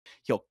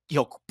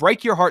He'll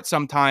break your heart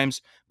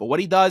sometimes, but what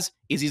he does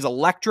is he's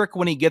electric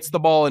when he gets the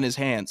ball in his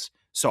hands.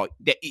 So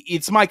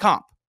it's my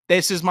comp.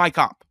 This is my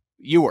comp.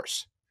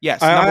 Ewers.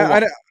 Yes, number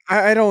one.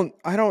 I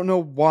don't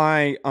know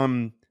why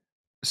I'm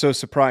so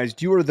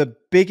surprised. You are the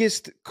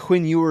biggest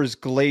Quinn Ewers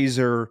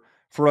glazer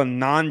for a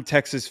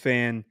non-Texas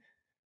fan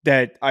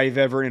that I've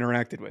ever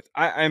interacted with.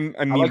 I mean,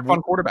 I like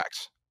fun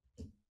quarterbacks.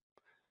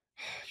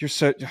 You're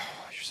such a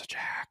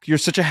hack. You're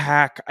such a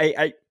hack.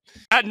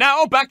 And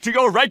now back to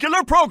your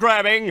regular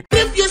programming.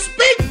 If you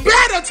speak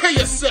better to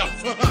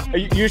yourself.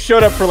 You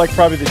showed up for like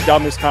probably the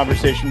dumbest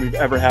conversation we've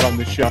ever had on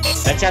this show.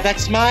 Let's have that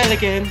smile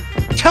again.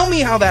 Tell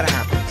me how that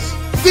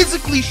happens.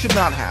 Physically should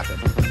not happen.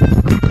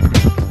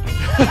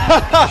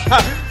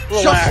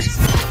 Relax.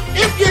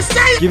 If you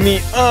say Give me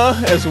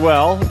as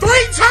well. 3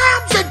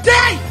 times a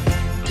day,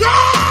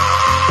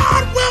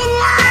 God will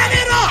line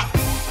it up.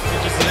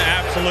 He's just an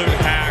absolute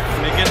hack,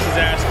 and he gets his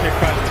ass kicked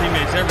by the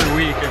teammates every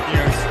week.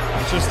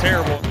 It's just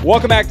terrible.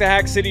 Welcome back to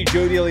Hack City.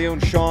 DeLeone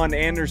and Sean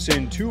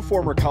Anderson, 2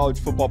 former college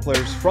football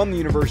players from the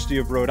University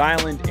of Rhode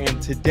Island,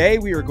 and today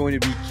we are going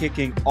to be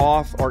kicking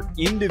off our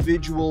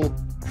individual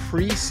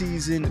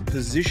preseason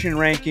position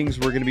rankings.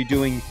 We're going to be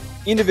doing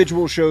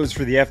individual shows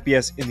for the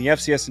FBS and the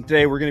FCS, and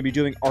today we're going to be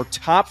doing our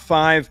top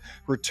 5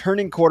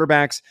 returning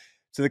quarterbacks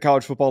to the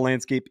college football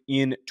landscape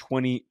in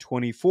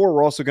 2024.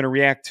 We're also going to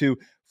react to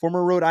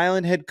former Rhode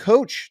Island head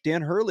coach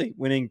Dan Hurley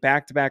winning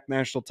back-to-back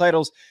national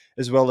titles,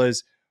 as well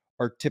as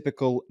our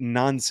typical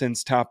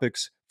nonsense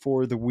topics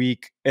for the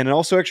week. And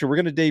also, actually, we're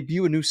going to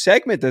debut a new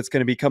segment that's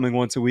going to be coming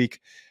once a week.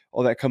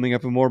 All that coming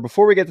up and more.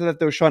 Before we get to that,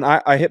 though, Sean,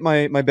 I hit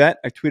my bet.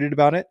 I tweeted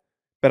about it.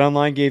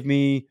 BetOnline gave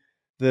me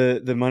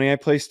the money I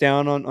placed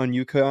down on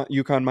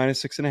UConn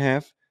minus 6.5.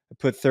 I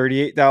put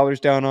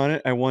 $38 down on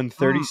it. I won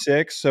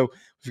 36. So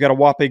we've got a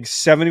whopping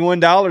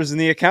 $71 in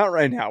the account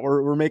right now.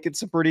 We're making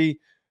some pretty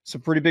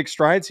big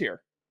strides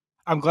here.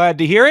 I'm glad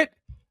to hear it.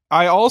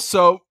 I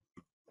also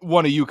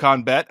won a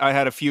UConn bet. I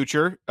had a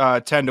future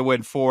 10 to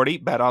win 40.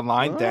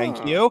 BetOnline.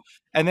 Thank you.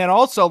 And then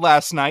also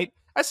last night,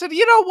 I said,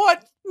 you know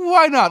what?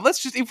 Why not?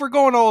 Let's just, if we're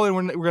going all in,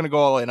 we're going to go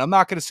all in. I'm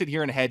not going to sit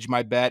here and hedge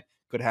my bet.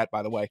 Good hat,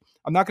 by the way.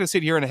 I'm not going to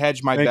sit here and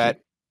hedge my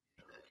bet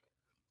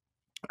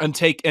and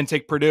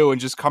take Purdue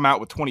and just come out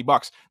with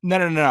 $20.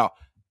 No.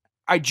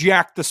 I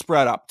jacked the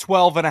spread up.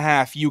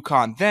 12.5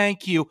 UConn.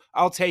 Thank you.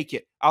 I'll take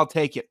it.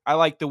 I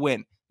like the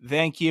win.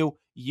 Thank you,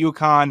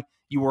 UConn.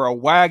 You were a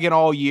wagon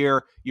all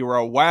year. You were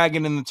a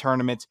wagon in the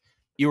tournament.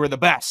 You were the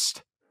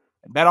best.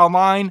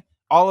 BetOnline,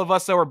 all of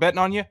us that were betting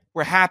on you,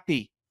 we're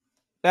happy.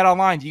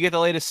 BetOnline, do you get the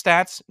latest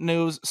stats,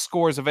 news,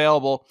 scores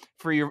available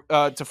for your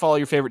to follow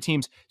your favorite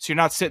teams, so you're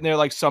not sitting there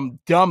like some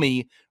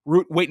dummy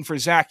waiting for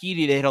Zach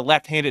Edey to hit a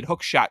left-handed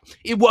hook shot.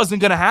 It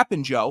wasn't going to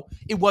happen, Joe.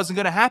 It wasn't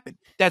going to happen.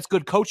 That's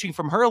good coaching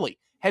from Hurley.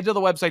 Head to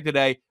the website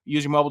today.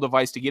 Use your mobile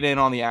device to get in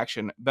on the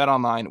action.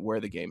 BetOnline, where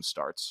the game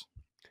starts.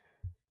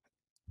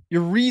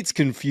 Your reads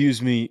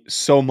confuse me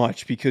so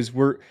much because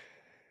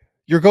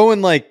you're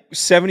going like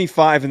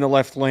 75 in the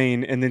left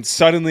lane, and then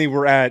suddenly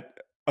we're at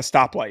a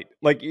stoplight.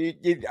 Like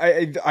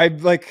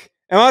I'm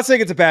not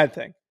saying it's a bad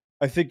thing.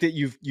 I think that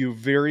you've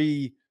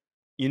very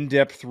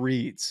in-depth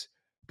reads,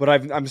 but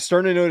I'm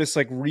starting to notice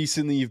like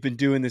recently you've been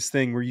doing this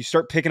thing where you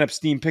start picking up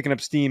steam,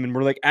 and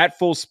we're like at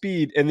full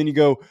speed, and then you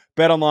go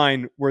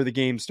BetOnline where the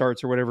game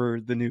starts or whatever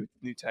the new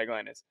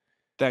tagline is.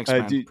 Thanks,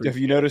 man. Have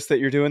you noticed that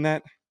you're doing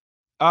that?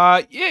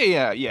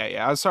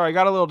 Yeah. I'm sorry, I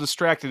got a little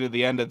distracted at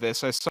the end of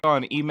this. I saw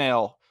an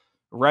email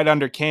right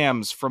under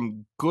cams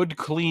from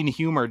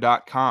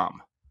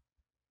goodcleanhumor.com.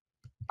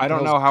 I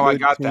don't know how I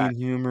got that.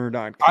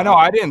 Humor.com. I know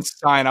I didn't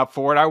sign up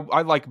for it.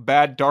 I like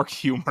bad dark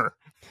humor.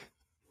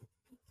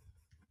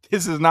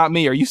 This is not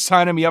me. Are you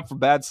signing me up for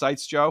bad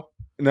sites, Joe?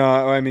 No,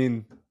 I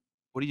mean,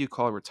 what do you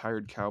call a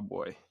retired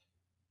cowboy?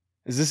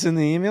 Is this in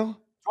the email?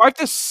 Do I have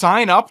to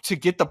sign up to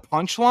get the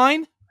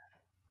punchline?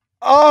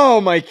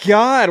 Oh my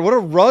God, what a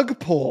rug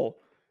pull.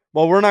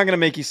 Well, we're not going to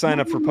make you sign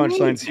up for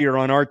punchlines here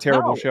on our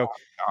terrible show.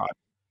 God.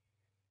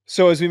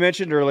 So as we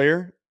mentioned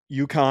earlier,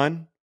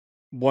 UConn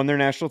won their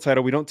national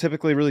title. We don't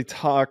typically really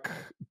talk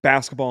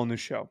basketball on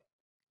this show,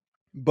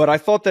 but I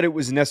thought that it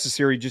was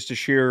necessary just to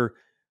share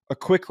a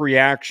quick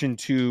reaction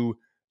to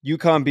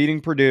UConn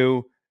beating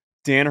Purdue,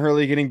 Dan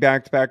Hurley getting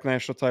back-to-back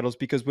national titles,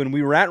 because when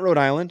we were at Rhode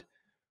Island,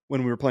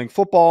 when we were playing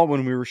football,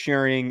 when we were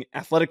sharing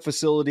athletic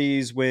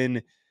facilities,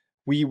 when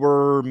we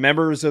were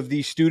members of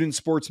the student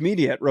sports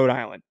media at Rhode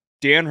Island,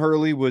 Dan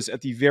Hurley was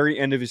at the very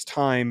end of his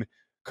time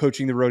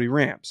coaching the Rhody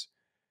Rams.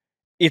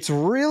 It's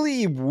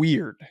really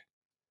weird.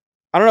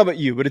 I don't know about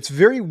you, but it's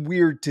very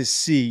weird to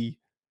see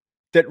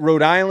that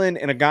Rhode Island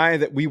and a guy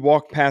that we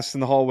walked past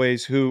in the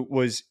hallways who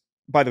was,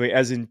 by the way,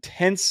 as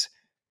intense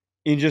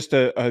in just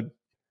in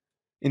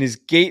his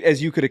gait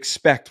as you could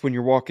expect when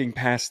you're walking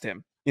past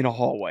him in a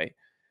hallway.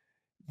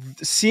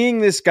 Seeing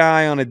this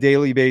guy on a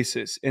daily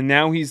basis, and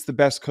now he's the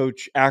best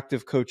coach,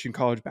 active coach in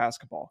college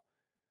basketball,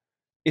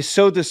 is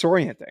so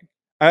disorienting.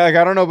 I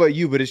don't know about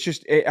you, but it's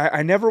just,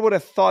 I never would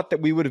have thought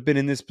that we would have been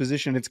in this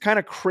position. It's kind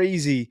of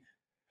crazy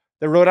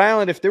that Rhode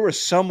Island, if there was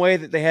some way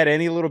that they had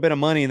any little bit of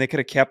money and they could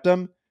have kept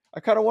him, I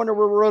kind of wonder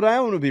where Rhode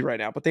Island would be right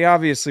now, but they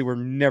obviously were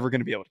never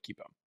going to be able to keep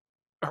him.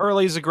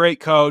 Hurley's a great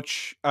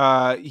coach.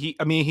 He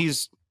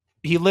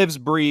lives,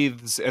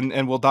 breathes,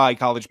 and will die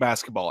college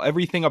basketball.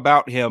 Everything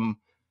about him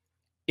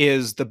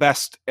is the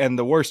best and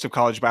the worst of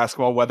college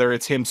basketball, whether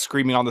it's him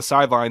screaming on the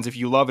sidelines, if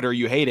you love it or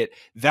you hate it.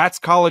 That's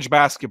college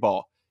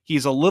basketball.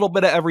 He's a little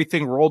bit of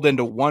everything rolled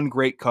into one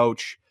great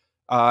coach,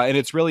 and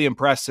it's really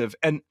impressive.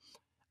 And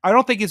I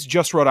don't think it's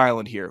just Rhode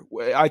Island here.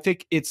 I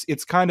think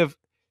it's kind of,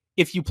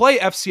 if you play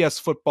FCS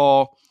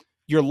football,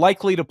 you're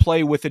likely to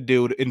play with a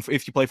dude,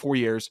 if you play 4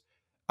 years,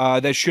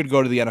 that should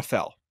go to the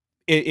NFL.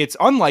 It's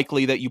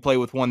unlikely that you play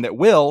with one that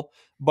will,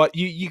 but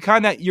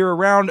you're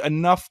around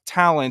enough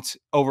talent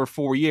over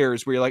 4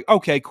 years where you're like,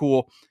 okay,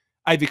 cool,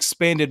 I've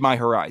expanded my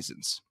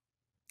horizons.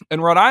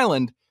 In Rhode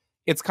Island,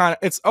 it's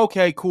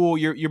okay, cool.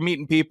 You're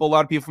meeting people, a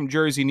lot of people from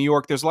Jersey, New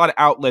York. There's a lot of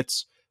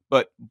outlets,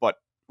 but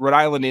Rhode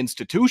Island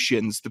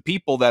institutions, the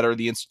people that are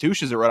the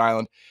institutions at Rhode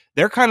Island,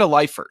 they're kind of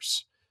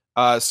lifers.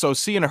 So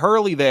seeing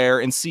Hurley there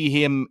and see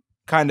him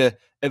kind of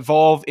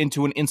evolve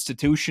into an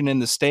institution in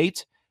the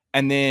state,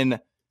 and then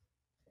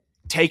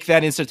take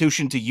that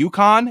institution to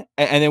UConn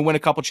and then win a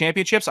couple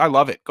championships, I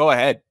love it. Go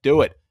ahead,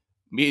 do it.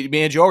 Me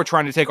and Joe are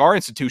trying to take our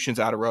institutions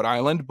out of Rhode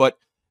Island, but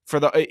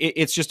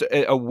it's just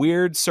a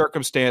weird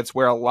circumstance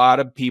where a lot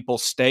of people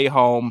stay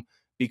home,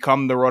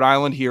 become the Rhode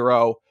Island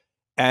hero,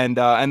 and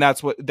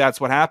that's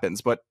what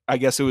happens. But I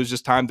guess it was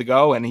just time to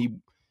go, and he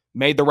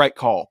made the right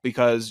call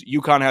because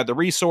UConn had the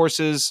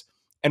resources,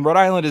 and Rhode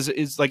Island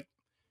is like,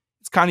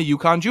 it's kind of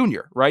UConn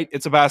Junior, right?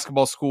 It's a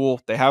basketball school.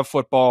 They have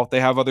football.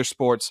 They have other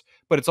sports,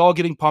 but it's all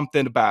getting pumped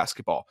into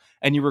basketball.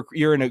 And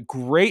you're in a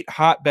great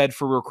hotbed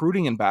for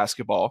recruiting in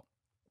basketball,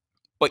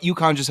 but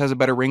UConn just has a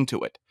better ring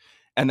to it.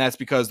 And that's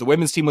because the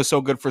women's team was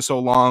so good for so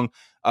long.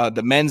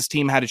 The men's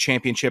team had a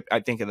championship,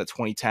 I think, in the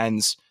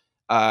 2010s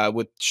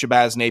with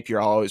Shabazz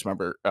Napier. I'll always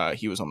remember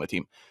he was on the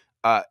team.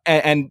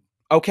 And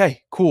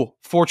okay, cool.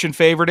 Fortune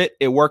favored it.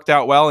 It worked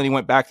out well, and he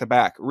went back to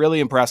back. Really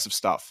impressive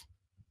stuff.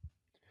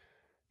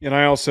 And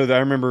I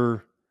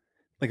remember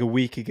like a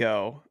week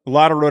ago, a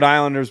lot of Rhode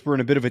Islanders were in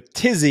a bit of a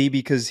tizzy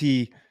because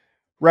he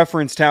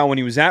referenced how when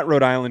he was at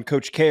Rhode Island,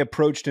 Coach K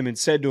approached him and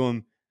said to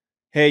him,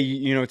 hey,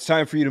 it's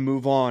time for you to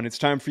move on. It's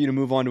time for you to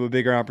move on to a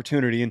bigger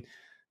opportunity. And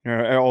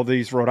all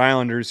these Rhode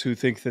Islanders who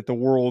think that the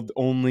world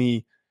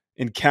only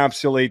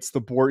encapsulates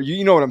the border.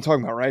 You know what I'm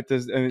talking about, right?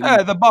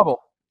 The bubble.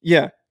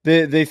 Yeah.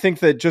 They think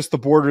that just the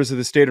borders of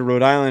the state of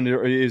Rhode Island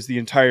is the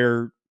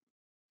entire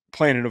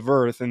planet of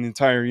Earth and the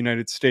entire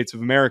United States of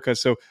America.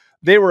 So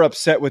they were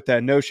upset with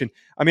that notion.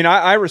 I mean,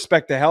 I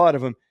respect the hell out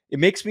of them. It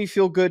makes me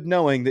feel good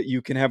knowing that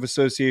you can have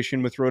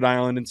association with Rhode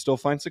Island and still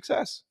find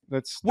success.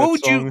 What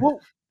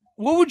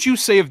would you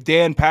say if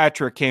Dan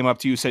Patrick came up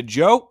to you and said,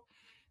 Joe,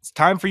 it's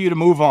time for you to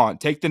move on,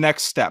 take the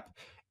next step,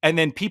 and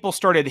then people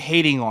started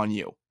hating on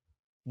you?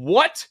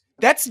 What?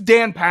 That's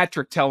Dan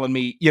Patrick telling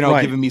me,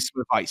 right, giving me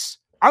some advice.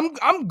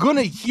 I'm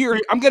gonna hear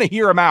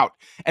him out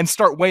and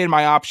start weighing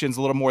my options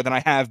a little more than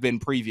I have been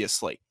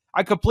previously.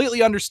 I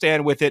completely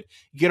understand with it.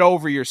 Get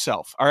over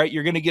yourself. All right,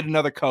 you're gonna get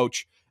another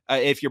coach.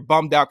 If you're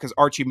bummed out because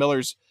Archie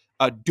Miller's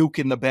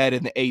duking the bed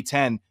in the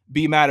A10,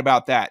 be mad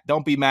about that.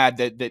 Don't be mad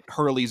that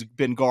Hurley's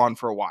been gone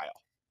for a while.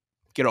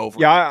 Get over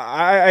it. Yeah,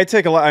 I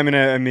take a lot. I mean,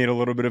 I made a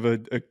little bit of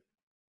a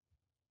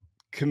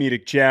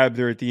comedic jab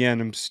there at the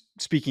end. I'm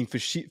speaking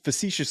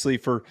facetiously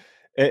for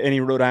any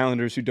Rhode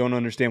Islanders who don't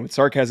understand what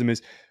sarcasm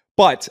is.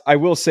 But I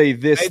will say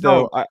this,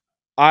 though.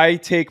 I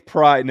take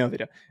pride. No, they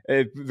don't.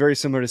 Very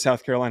similar to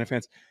South Carolina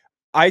fans.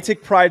 I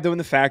take pride, though, in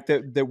the fact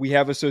that we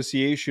have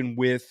association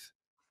with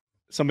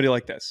somebody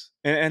like this.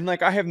 And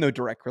like, I have no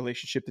direct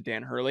relationship to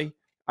Dan Hurley.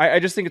 I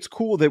just think it's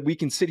cool that we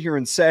can sit here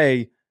and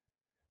say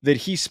that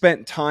he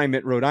spent time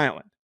at Rhode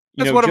Island.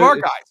 That's one of our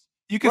guys.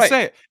 You can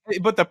say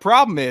it. But the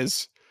problem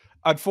is,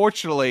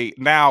 unfortunately,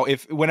 now,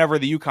 whenever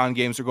the UConn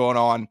games are going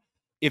on,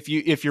 if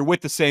you're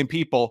with the same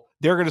people,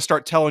 they're going to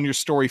start telling your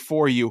story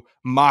for you,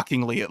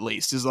 mockingly at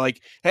least. Is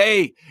like,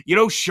 hey,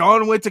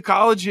 Sean went to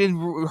college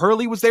and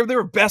Hurley was there. They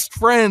were best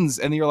friends.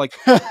 And you're like,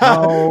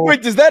 no.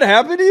 Wait, does that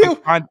happen to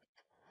you?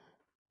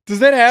 Does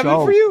that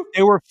happen for you?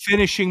 They were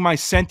finishing my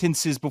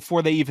sentences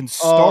before they even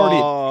started.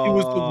 It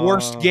was the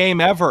worst game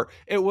ever.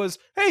 It was,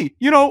 hey,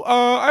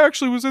 I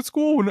actually was at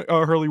school when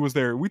Hurley was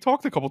there. We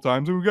talked a couple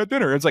times and we got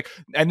dinner. It's like,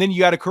 and then you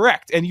got to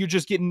correct, and you're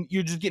just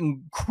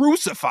getting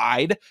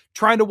crucified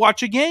trying to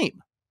watch a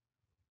game.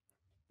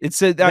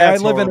 I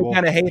live in a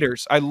den of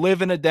haters. I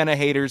live in a den of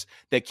haters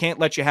that can't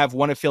let you have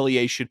one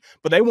affiliation,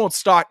 but they won't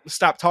stop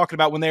talking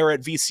about when they were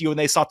at VCU and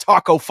they saw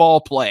Taco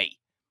Fall play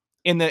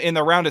in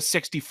the round of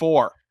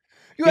 64.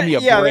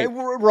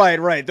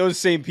 Right. Those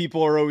same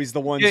people are always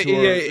the ones who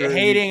are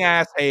hating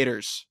ass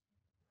haters.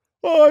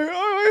 Oh,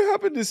 I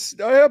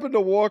happened to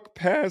walk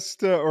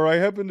past, or I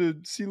happened to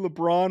see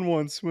LeBron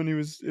once when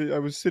I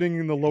was sitting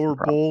in the lower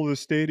bowl of the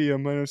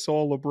stadium and I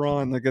saw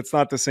LeBron. Like, it's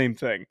not the same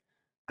thing.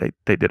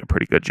 They did a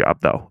pretty good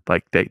job, though.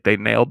 Like, they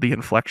nailed the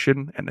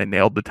inflection and they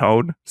nailed the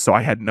tone. So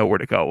I had nowhere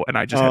to go and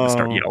I just had to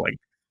start yelling.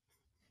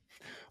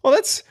 Well,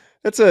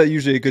 That's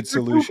usually a good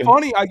They're too solution.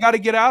 funny. I got to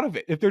get out of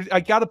it. I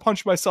got to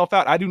punch myself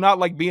out. I do not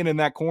like being in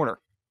that corner.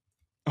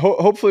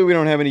 Hopefully we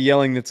don't have any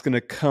yelling that's going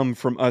to come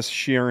from us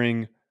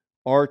sharing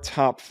our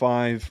top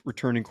 5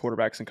 returning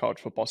quarterbacks in college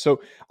football.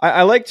 So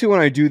I like to, when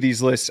I do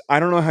these lists, I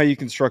don't know how you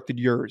constructed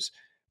yours,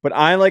 but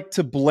I like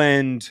to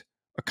blend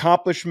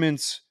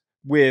accomplishments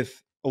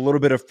with a little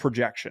bit of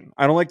projection.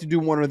 I don't like to do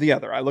one or the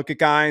other. I look at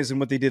guys and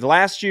what they did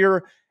last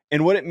year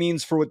and what it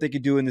means for what they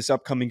could do in this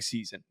upcoming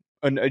season.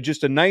 And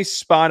just a nice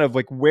spot of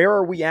like, where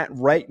are we at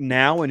right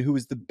now and who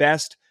is the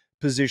best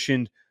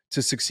positioned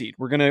to succeed.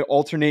 We're going to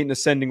alternate in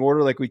ascending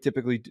order like we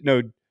typically do. No,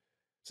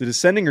 is it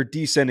ascending or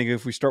descending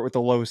if we start with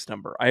the lowest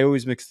number? I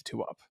always mix the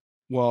two up.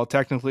 Well,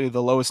 technically,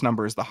 the lowest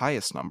number is the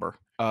highest number.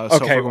 So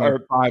Okay, if we're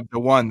going 5 to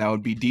 1, that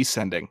would be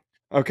descending.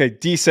 Okay,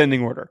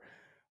 descending order.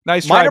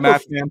 Nice try,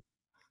 math man.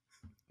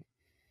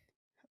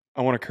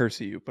 I want to curse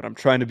at you, but I'm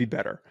trying to be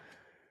better.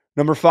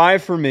 Number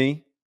 5 for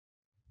me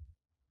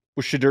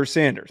was Shadur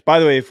Sanders. By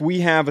the way, if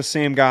we have a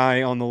same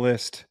guy on the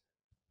list,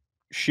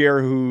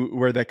 share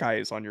where that guy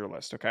is on your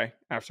list, okay?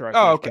 After I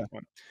finish okay.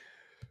 One.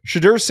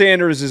 Shadur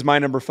Sanders is my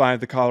number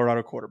 5, the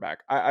Colorado quarterback.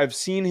 I've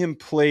seen him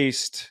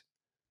placed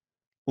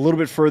a little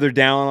bit further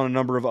down on a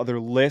number of other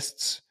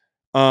lists.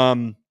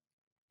 I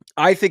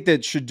think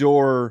that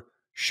Shadur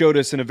showed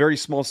us in a very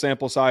small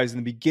sample size in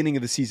the beginning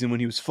of the season when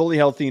he was fully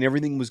healthy and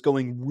everything was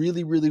going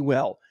really, really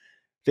well,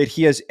 that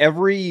he has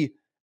every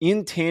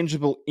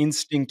intangible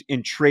instinct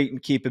and trait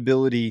and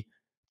capability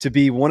to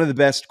be one of the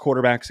best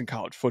quarterbacks in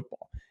college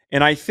football.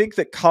 And I think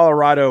that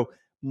Colorado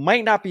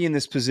might not be in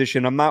this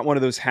position. I'm not one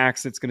of those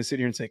hacks that's going to sit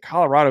here and say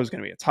Colorado is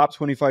going to be a top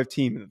 25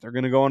 team and that they're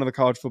going to go into the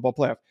college football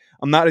playoff.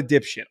 I'm not a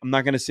dipshit. I'm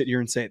not going to sit here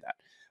and say that.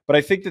 But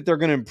I think that they're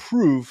going to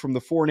improve from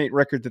the 4-8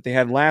 record that they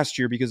had last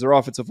year because their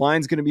offensive line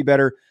is going to be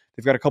better.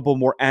 They've got a couple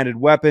more added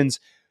weapons.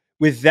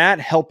 With that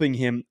helping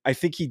him, I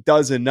think he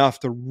does enough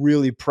to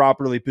really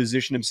properly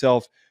position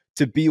himself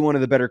to be one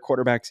of the better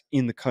quarterbacks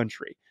in the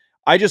country.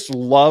 I just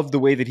love the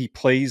way that he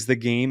plays the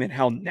game and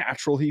how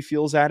natural he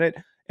feels at it.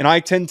 And I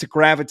tend to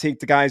gravitate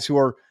to guys who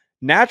are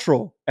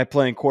natural at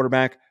playing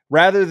quarterback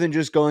rather than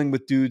just going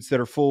with dudes that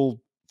are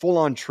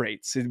full-on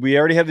traits. We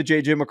already had the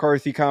J.J.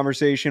 McCarthy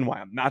conversation, why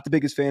I'm not the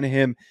biggest fan of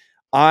him.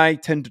 I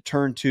tend to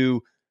turn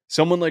to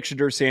someone like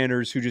Shadur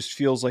Sanders who just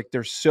feels like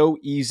they're so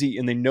easy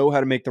and they know how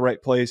to make the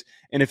right plays.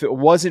 And if it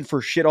wasn't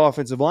for shit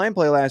offensive line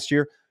play last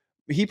year,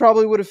 he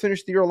probably would have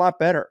finished the year a lot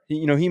better.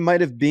 He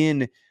might have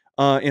been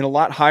in a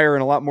lot higher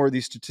and a lot more of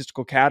these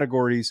statistical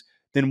categories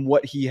than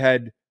what he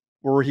had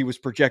where he was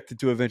projected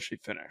to eventually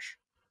finish.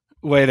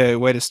 Way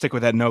to stick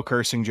with that no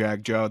cursing,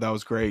 Jag, Joe. That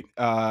was great.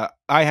 I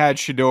had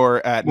Shadur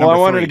at well,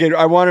 number 3.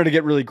 I wanted to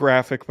get really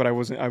graphic, but I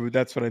wasn't.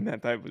 That's what I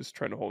meant. I was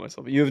trying to hold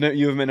myself. You have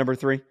him at number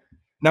 3.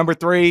 Number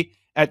 3.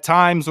 At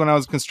times when I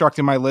was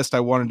constructing my list,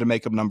 I wanted to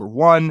make him number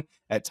 1.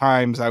 At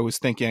times I was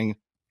thinking,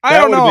 I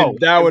don't know.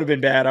 That would have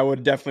been bad. I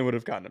definitely would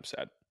have gotten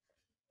upset.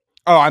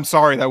 Oh, I'm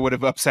sorry. That would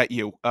have upset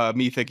you.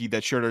 Me thinking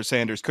that Shadur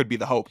Sanders could be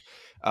the hope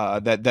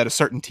that a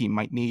certain team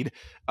might need.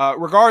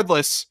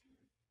 Regardless,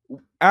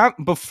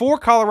 before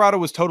Colorado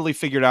was totally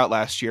figured out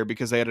last year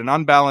because they had an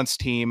unbalanced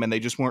team and they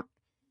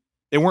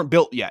weren't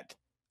built yet.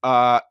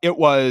 It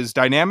was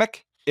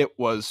dynamic, it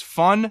was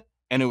fun,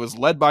 and it was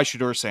led by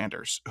Shadur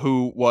Sanders,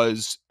 who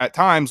was at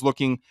times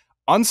looking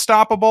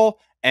unstoppable.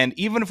 And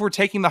even if we're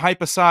taking the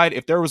hype aside,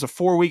 if there was a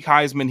 4-week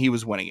Heisman, he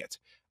was winning it.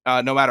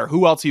 No matter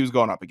who else he was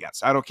going up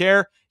against. I don't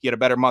care. He had a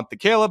better month than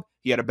Caleb.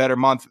 He had a better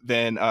month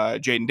than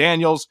Jaden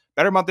Daniels,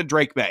 better month than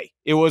Drake May.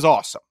 It was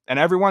awesome. And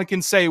everyone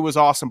can say it was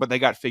awesome, but they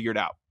got figured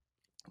out.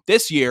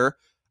 This year,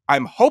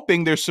 I'm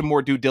hoping there's some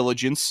more due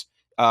diligence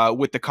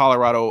with the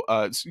Colorado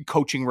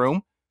coaching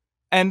room,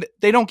 and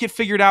they don't get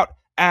figured out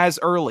as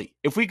early.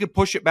 If we could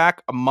push it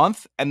back a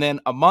month and then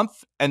a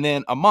month and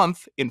then a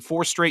month in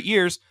 4 straight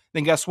years,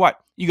 then guess what?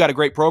 You got a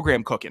great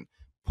program cooking.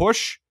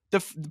 Push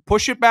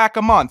it back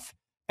a month,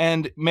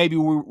 and maybe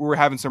we're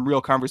having some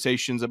real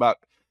conversations about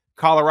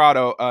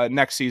Colorado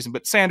next season.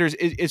 But Sanders,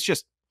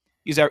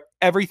 he's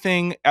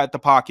everything at the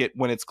pocket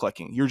when it's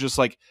clicking. You're just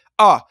like,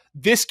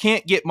 this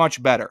can't get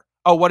much better.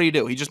 Oh, what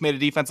do? He just made a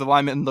defensive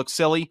lineman look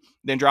silly,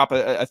 then drop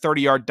a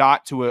 30-yard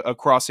dot to a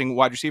crossing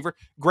wide receiver.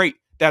 Great.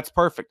 That's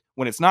perfect.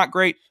 When it's not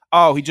great,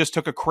 he just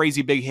took a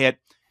crazy big hit,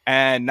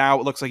 and now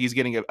it looks like he's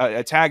getting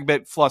a tag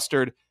bit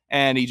flustered,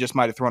 and he just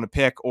might have thrown a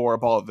pick or a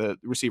ball at the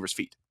receiver's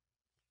feet.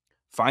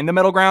 Find the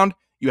middle ground.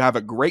 You have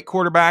a great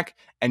quarterback,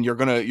 and you're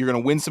gonna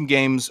win some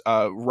games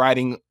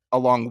riding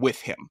along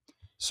with him.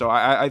 So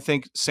I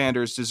think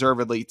Sanders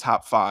deservedly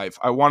top 5.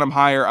 I want him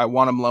higher. I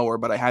want him lower,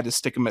 but I had to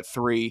stick him at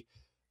 3.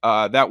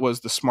 That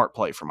was the smart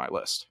play for my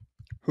list.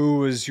 Who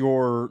was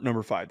your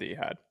number 5 that you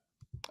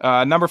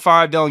had? Number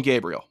 5, Dylan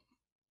Gabriel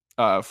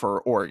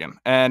for Oregon.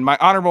 And my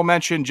honorable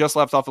mention just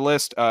left off the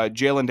list,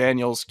 Jalen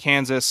Daniels,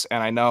 Kansas.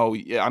 And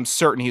I'm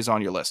certain he's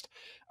on your list.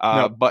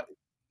 No. But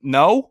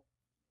no?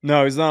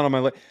 No, he's not on my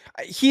list.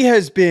 He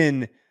has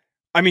been,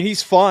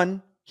 he's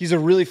fun. He's a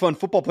really fun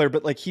football player,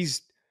 but like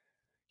he's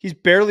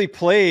barely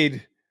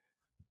played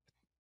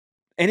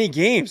any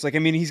games. Like, I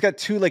mean, he's got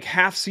 2 like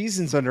half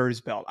seasons under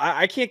his belt.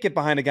 I can't get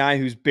behind a guy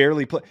who's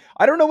barely played.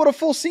 I don't know what a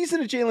full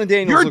season of Jalen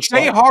Daniels You're looks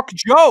like. Jayhawk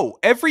Joe.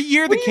 Every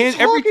year What are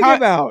you talking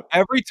about?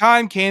 Every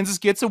time Kansas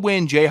gets a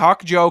win,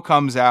 Jayhawk Joe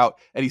comes out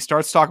and he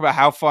starts talking about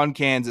how fun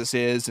Kansas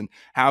is and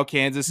how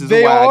Kansas is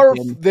They a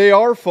wagon. they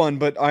are fun,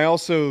 but I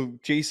also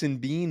Jason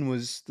Bean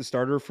was the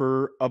starter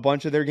for a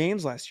bunch of their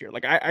games last year.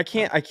 Like I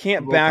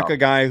can't back a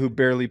guy who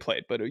barely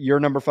played. But you're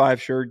number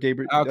 5, sure,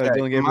 Gabriel. Okay,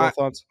 Dylan Gabriel,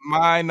 thoughts?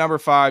 My number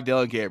 5,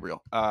 Dylan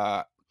Gabriel.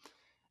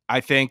 I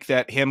think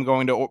that him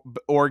going to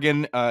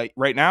Oregon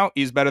right now,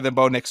 he's better than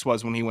Bo Nix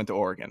was when he went to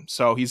Oregon.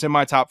 So he's in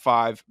my top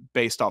 5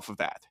 based off of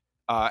that.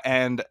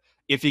 And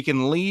if he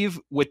can leave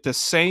with the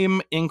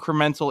same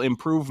incremental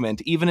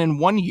improvement, even in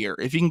 1 year,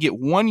 if he can get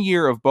 1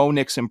 year of Bo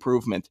Nix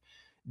improvement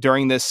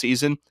during this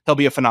season, he'll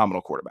be a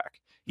phenomenal quarterback.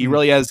 He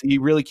really has. He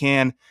really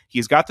can.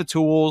 He's got the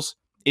tools.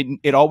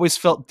 It always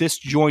felt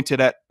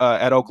disjointed at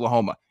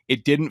Oklahoma.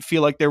 It didn't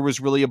feel like there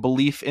was really a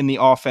belief in the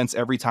offense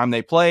every time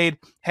they played.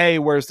 Hey,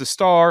 where's the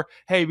star?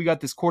 Hey, we got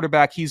this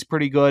quarterback. He's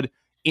pretty good.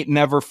 It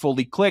never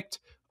fully clicked.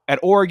 At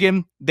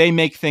Oregon, they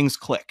make things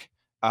click.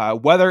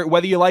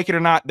 Whether you like it or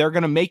not, they're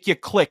going to make you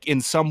click in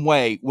some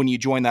way when you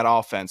join that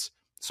offense.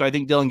 So I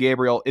think Dylan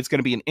Gabriel, it's going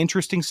to be an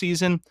interesting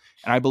season,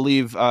 and I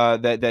believe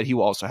that he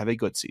will also have a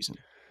good season.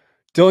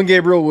 Dylan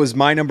Gabriel was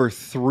my number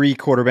 3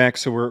 quarterback,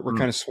 so we're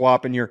kind of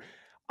swapping here.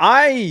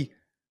 I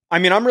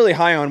mean, I'm really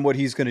high on what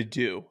he's going to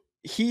do.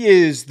 He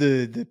is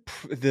the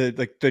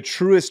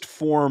truest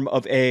form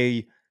of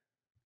a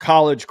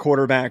college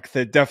quarterback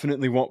that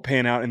definitely won't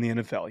pan out in the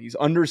NFL. He's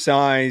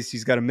undersized.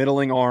 He's got a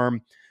middling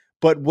arm.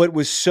 But what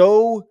was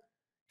so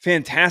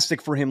fantastic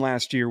for him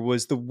last year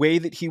was the way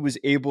that he was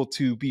able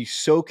to be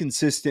so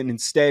consistent and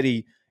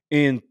steady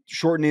in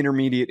short and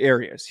intermediate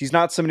areas. He's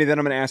not somebody that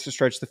I'm going to ask to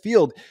stretch the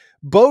field.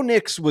 Bo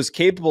Nix was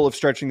capable of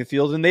stretching the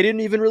field, and they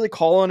didn't even really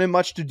call on him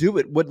much to do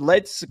it. What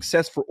led to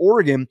success for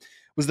Oregon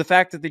was the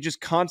fact that they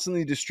just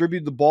constantly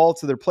distributed the ball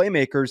to their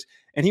playmakers,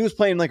 and he was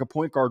playing like a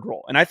point guard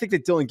role. And I think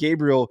that Dylan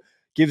Gabriel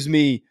gives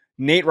me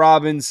Nate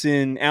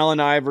Robinson, Allen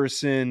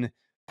Iverson,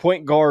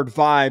 point guard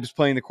vibes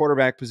playing the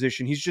quarterback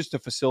position. He's just a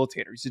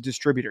facilitator. He's a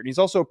distributor. And he's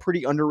also a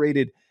pretty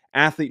underrated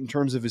athlete in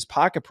terms of his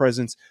pocket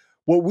presence.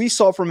 What we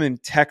saw from him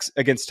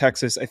against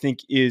Texas, I think,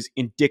 is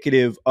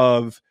indicative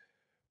of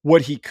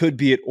what he could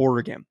be at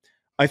Oregon.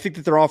 I think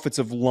that their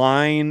offensive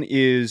line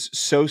is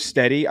so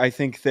steady. I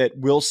think that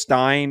Will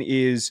Stein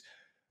is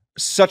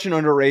such an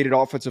underrated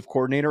offensive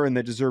coordinator and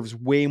that deserves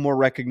way more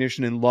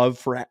recognition and love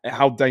for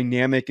how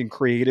dynamic and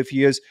creative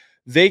he is.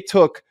 They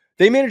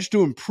managed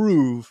to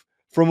improve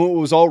from what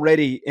was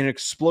already an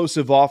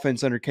explosive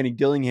offense under Kenny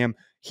Dillingham.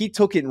 He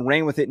took it and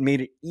ran with it and made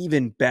it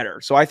even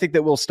better. So I think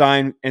that Will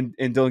Stein and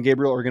Dylan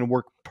Gabriel are going to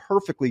work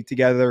perfectly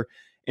together.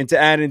 And to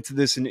add into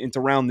this and to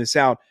round this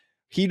out,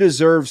 he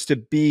deserves to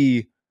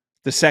be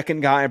the second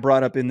guy I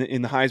brought up in the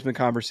Heisman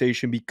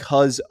conversation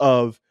because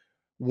of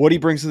what he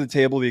brings to the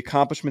table, the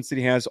accomplishments that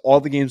he has, all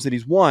the games that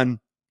he's won.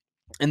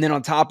 And then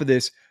on top of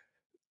this,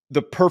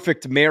 the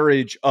perfect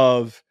marriage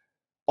of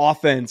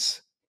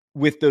offense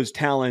with those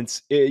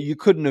talents. You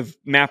couldn't have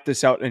mapped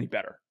this out any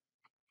better.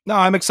 No,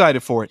 I'm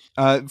excited for it.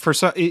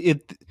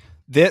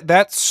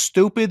 That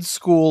stupid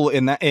school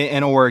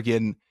in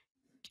Oregon,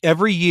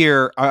 every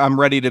year I'm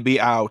ready to be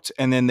out,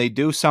 and then they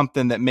do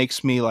something that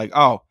makes me like,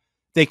 oh,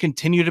 they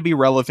continue to be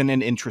relevant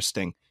and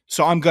interesting.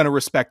 So I'm going to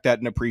respect that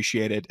and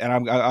appreciate it. And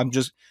I'm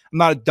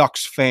not a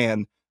Ducks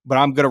fan, but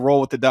I'm going to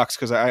roll with the Ducks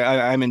because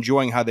I'm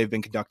enjoying how they've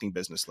been conducting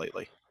business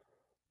lately.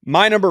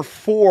 My number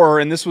 4,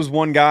 and this was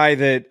one guy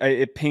that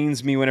it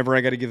pains me whenever I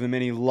got to give him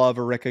any love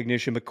or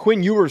recognition, but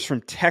Quinn Ewers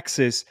from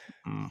Texas.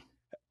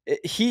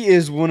 He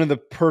is one of the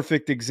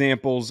perfect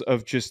examples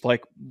of just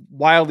like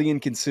wildly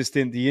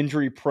inconsistent. The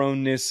injury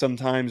proneness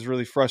sometimes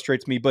really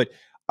frustrates me, but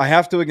I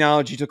have to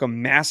acknowledge he took a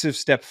massive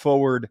step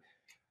forward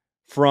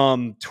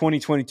from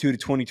 2022 to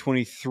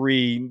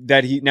 2023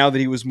 now that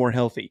he was more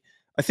healthy.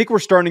 I think we're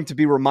starting to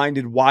be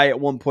reminded why at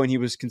one point he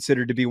was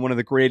considered to be one of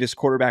the greatest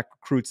quarterback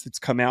recruits that's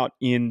come out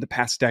in the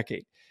past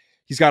decade.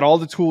 He's got all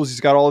the tools.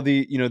 He's got all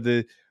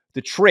the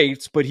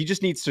traits, but he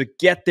just needs to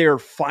get there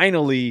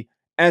finally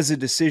as a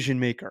decision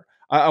maker.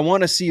 I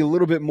want to see a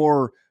little bit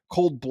more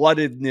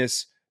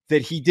cold-bloodedness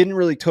that he didn't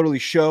really totally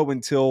show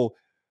until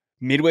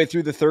midway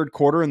through the third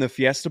quarter in the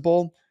Fiesta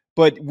Bowl.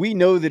 But we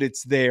know that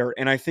it's there,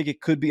 and I think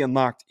it could be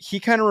unlocked. He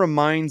kind of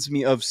reminds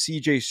me of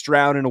C.J.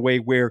 Stroud in a way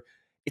where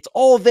it's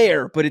all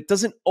there, but it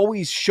doesn't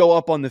always show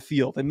up on the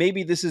field. And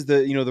maybe this is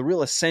the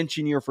real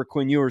ascension year for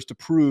Quinn Ewers to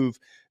prove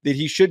that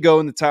he should go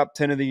in the top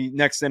 10 of the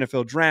next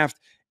NFL draft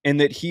and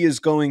that he is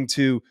going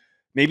to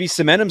maybe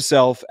cement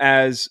himself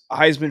as a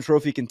Heisman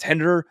Trophy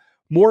contender.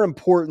 More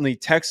importantly,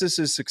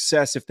 Texas's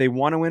success, if they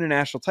want to win a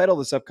national title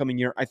this upcoming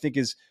year, I think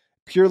is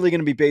purely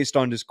going to be based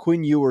on does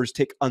Quinn Ewers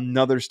take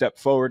another step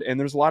forward? And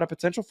there's a lot of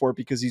potential for it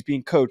because he's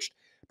being coached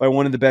by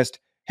one of the best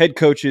head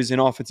coaches and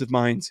offensive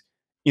minds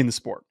in the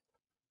sport.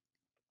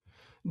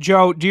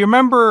 Joe, do you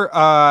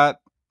remember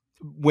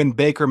when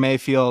Baker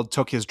Mayfield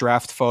took his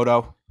draft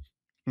photo?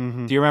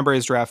 Mm-hmm. Do you remember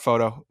his draft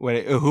photo?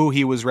 Who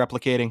he was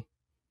replicating?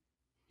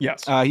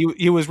 Yes.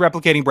 He was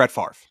replicating Brett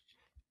Favre,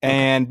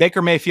 and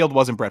Baker Mayfield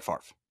wasn't Brett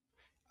Favre.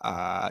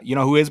 You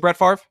know who is Brett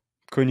Favre?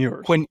 Quinn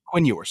Ewers. Quinn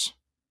Ewers.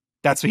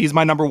 He's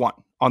my number one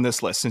on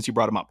this list since you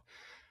brought him up.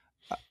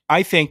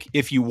 I think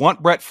if you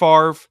want Brett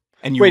Favre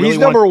and you he's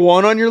number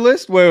one on your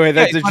list? Wait,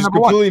 that just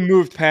completely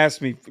moved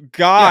past me.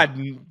 God.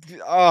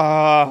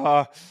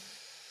 Yeah.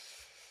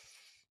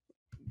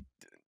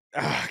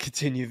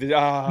 Continue.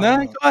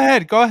 No,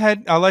 go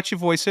ahead. I'll let you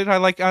voice it. I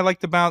like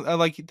to bounce. I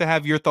like to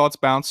have your thoughts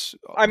bounce.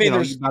 I mean,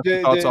 there's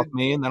thoughts off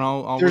me, and then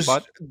I'll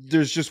rebut.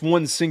 There's just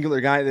one singular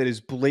guy that is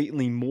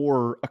blatantly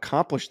more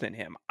accomplished than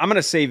him. I'm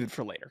gonna save it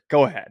for later.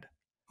 Go ahead.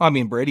 I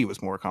mean, Brady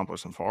was more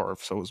accomplished than Favre,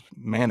 so was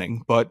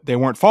Manning, but they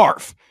weren't Favre.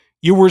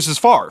 Ewers is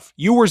Favre.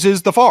 Ewers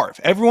is the Favre.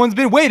 Everyone's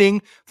been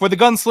waiting for the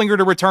gunslinger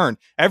to return.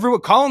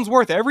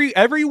 Collinsworth,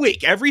 every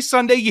week, every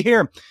Sunday you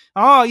hear him.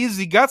 Oh,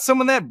 he got some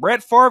of that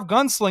Brett Favre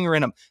gunslinger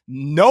in him.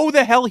 No,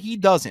 the hell he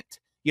doesn't.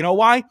 You know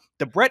why?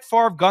 The Brett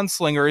Favre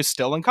gunslinger is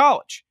still in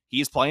college.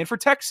 He's playing for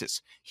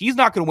Texas. He's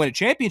not going to win a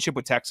championship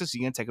with Texas.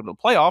 He's going to take him to the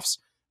playoffs.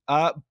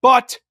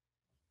 But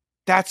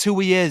that's who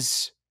he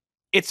is.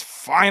 It's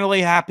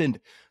finally happened.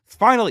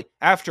 Finally,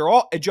 after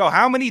all, Joe,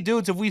 how many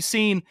dudes have we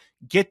seen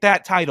get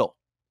that title?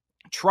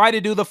 Try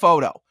to do the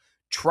photo.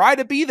 Try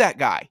to be that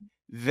guy.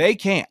 They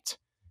can't.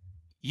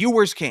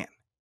 Ewers can.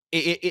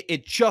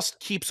 It just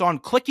keeps on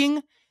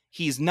clicking.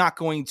 He's not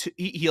going to.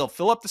 He'll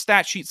fill up the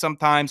stat sheet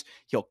sometimes.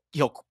 He'll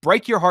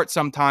break your heart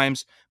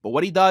sometimes. But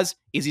what he does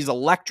is he's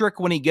electric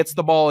when he gets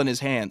the ball in his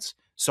hands.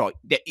 So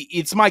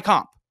it's my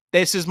comp.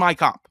 This is my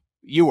comp.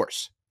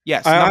 Ewers.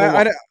 Yes.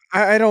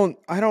 I don't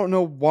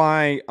know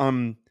why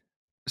I'm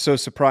so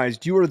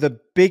surprised. You are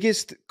the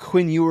biggest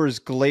Quinn Ewers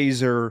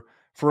glazer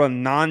for a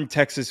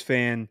non-Texas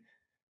fan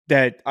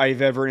that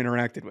I've ever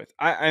interacted with.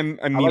 I mean,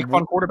 I like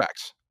fun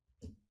quarterbacks.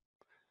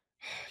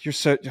 You're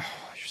such a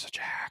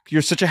hack.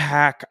 You're such a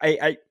hack.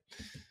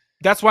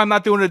 That's why I'm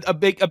not doing a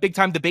big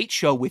time debate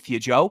show with you,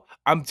 Joe.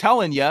 I'm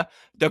telling you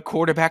the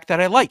quarterback that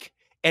I like,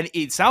 and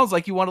it sounds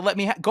like you want to let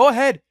me go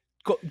ahead.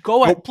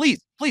 Go ahead,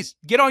 please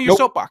get on your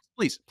soapbox,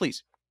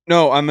 please.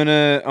 No, I'm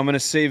gonna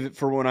save it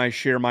for when I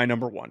share my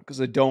number one because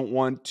I don't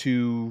want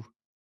to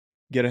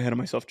get ahead of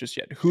myself just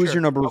yet. Who's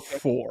your number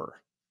four?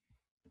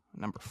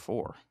 Number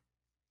 4.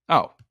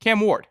 Oh, Cam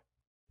Ward.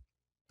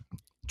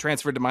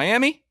 Transferred to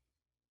Miami.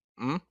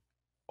 Oh,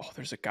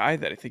 there's a guy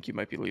that I think you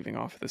might be leaving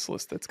off this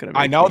list. That's gonna.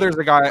 I know there's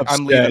a guy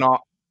I'm leaving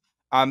off.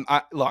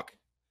 Look,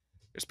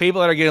 there's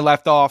people that are getting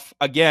left off.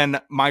 Again,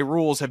 my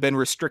rules have been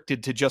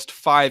restricted to just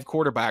 5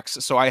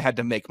 quarterbacks, so I had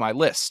to make my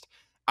list.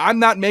 I'm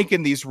not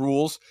making these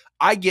rules.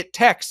 I get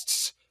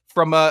texts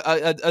from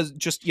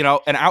just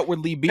an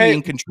outwardly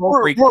being control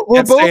freak.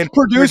 We're both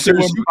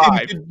producers.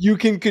 You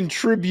can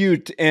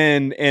contribute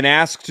and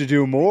ask to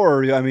do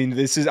more. I mean,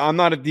 I'm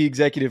not the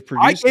executive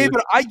producer.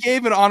 I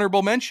gave an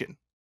honorable mention.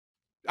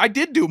 I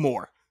did do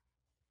more.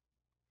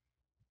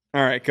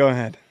 All right, go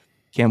ahead.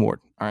 Cam Ward.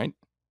 All right.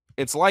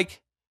 It's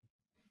like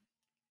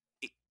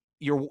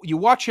you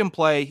watch him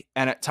play,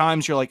 and at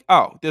times you're like,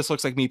 oh, this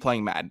looks like me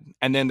playing Madden.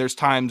 And then there's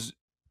times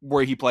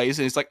where he plays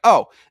and it's like,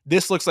 oh,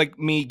 this looks like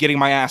me getting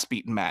my ass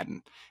beaten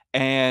Madden.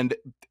 And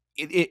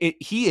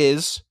he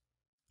is,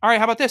 all right,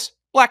 how about this?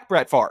 Black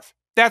Brett Favre.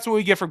 That's what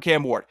we get from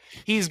Cam Ward.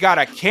 He's got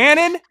a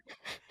cannon.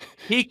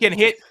 He can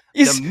hit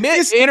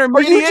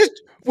intermediate.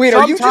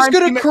 Are you just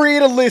going to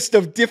create a list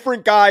of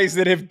different guys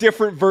that have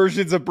different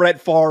versions of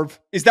Brett Favre?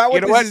 Is that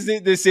what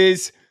this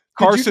is?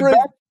 Carson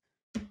Beck,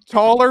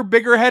 taller,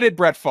 bigger-headed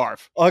Brett Favre.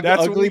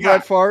 Ugly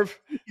Brett Favre?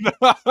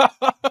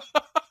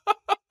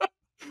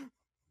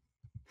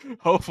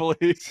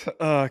 Hopefully.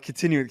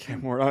 Continue with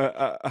Cam Ward.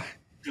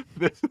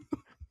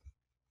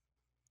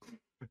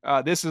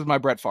 This is my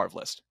Brett Favre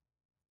list.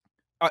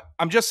 I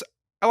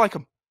like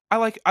him. I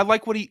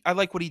like what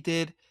he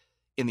did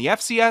in the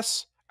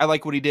FCS. I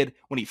like what he did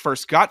when he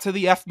first got to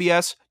the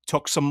FBS,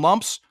 took some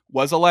lumps,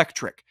 was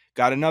electric,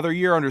 got another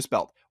year under his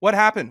belt. What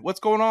happened?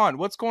 What's going on?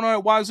 What's going on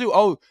at Wazoo?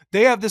 Oh,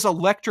 they have this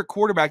electric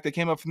quarterback that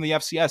came up from the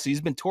FCS.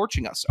 He's been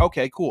torching us.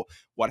 Okay, cool.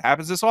 What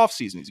happens this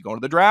offseason? He's going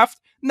to the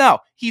draft? No,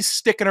 he's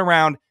sticking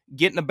around,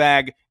 getting a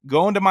bag,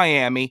 going to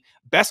Miami.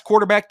 Best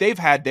quarterback they've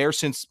had there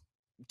since.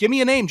 Give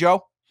me a name,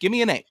 Joe. Give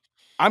me a name.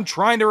 I'm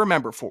trying to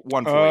remember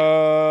one for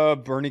you.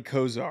 Bernie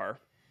Kosar.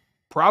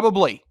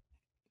 Probably.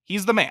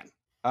 He's the man.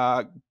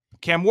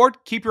 Cam Ward,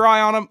 keep your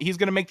eye on him. He's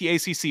going to make the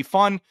ACC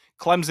fun.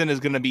 Clemson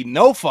is going to be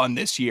no fun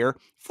this year.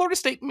 Florida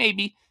State,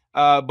 maybe.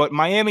 But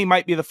Miami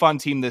might be the fun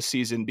team this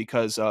season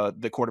because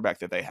the quarterback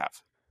that they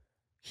have.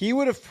 He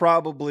would have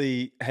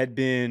probably had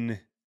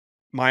been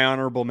my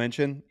honorable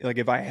mention. Like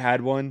if I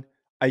had one,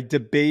 I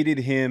debated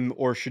him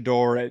or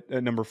Shador at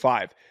number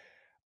 5.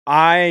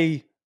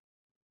 I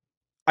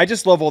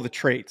just love all the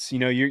traits. You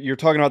know, you're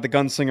talking about the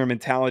gunslinger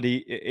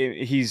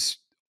mentality. He's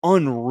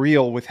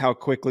unreal with how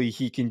quickly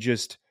he can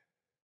just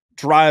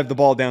drive the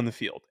ball down the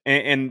field.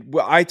 And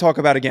I talk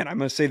about, again, I'm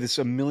going to say this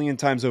a million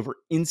times over,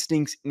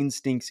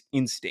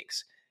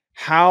 instincts.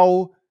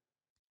 How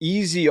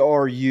easy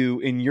are you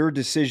in your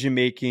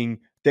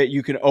decision-making that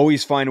you can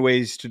always find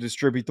ways to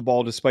distribute the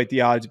ball despite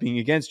the odds being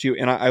against you.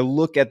 And I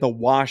look at the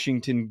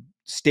Washington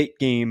State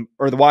game,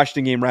 or the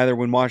Washington game rather,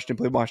 when Washington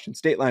played Washington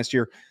State last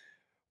year,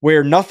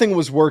 where nothing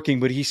was working,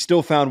 but he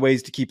still found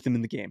ways to keep them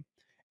in the game.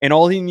 And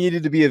all he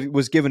needed to be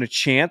was given a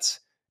chance,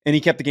 and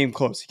he kept the game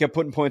close. He kept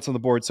putting points on the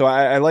board. So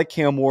I like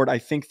Cam Ward. I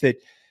think that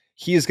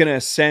he is going to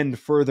ascend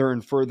further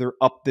and further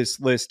up this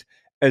list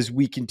as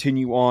we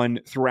continue on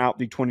throughout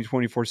the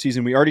 2024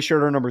 season. We already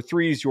shared our number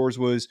 3s. Yours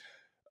was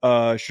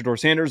Shedeur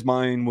Sanders.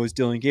 Mine was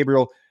Dillon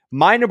Gabriel.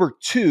 My number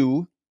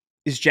 2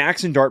 is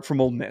Jaxson Dart from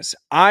Ole Miss.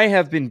 I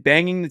have been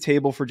banging the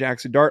table for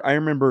Jaxson Dart. I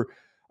remember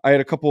I had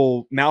a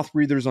couple mouth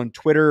breathers on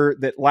Twitter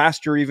that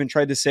last year even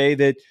tried to say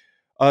that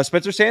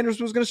Spencer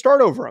Sanders was going to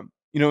start over him,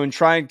 and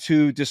trying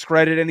to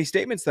discredit any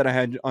statements that I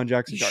had on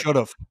Jaxson Dart. Should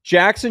have.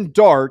 Jaxson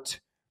Dart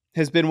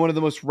has been one of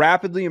the most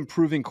rapidly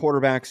improving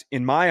quarterbacks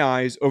in my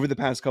eyes over the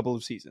past couple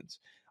of seasons.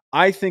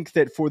 I think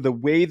that for the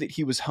way that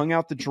he was hung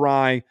out to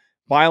dry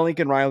by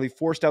Lincoln Riley,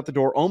 forced out the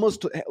door,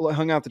 almost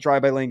hung out to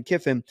dry by Lane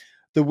Kiffin,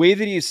 the way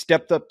that he has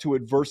stepped up to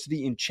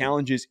adversity and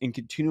challenges and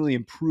continually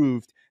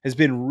improved has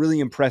been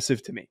really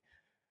impressive to me.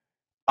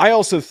 I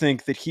also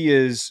think that he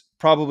is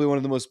probably one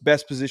of the most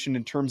best positioned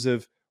in terms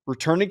of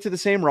returning to the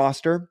same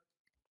roster.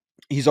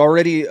 He's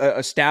already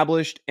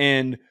established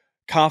and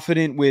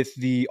confident with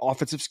the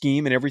offensive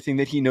scheme and everything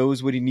that he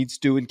knows what he needs to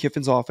do in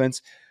Kiffin's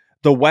offense.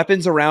 The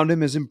weapons around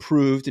him has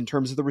improved in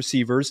terms of the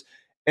receivers.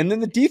 And then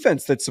the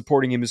defense that's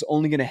supporting him is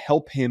only going to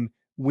help him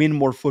win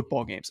more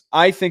football games.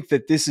 I think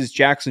that this is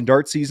Jaxson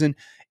Dart season.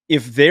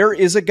 If there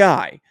is a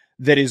guy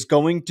that is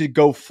going to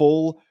go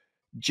full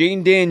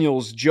Jane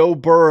Daniels, Joe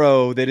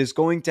Burrow, that is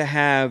going to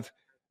have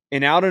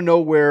an out of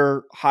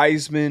nowhere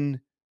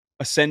Heisman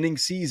ascending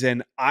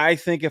season, I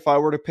think if I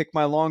were to pick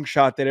my long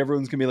shot that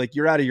everyone's going to be like,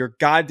 you're out of your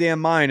goddamn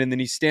mind, and then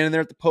he's standing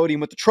there at the podium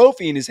with the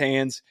trophy in his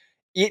hands,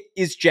 it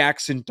is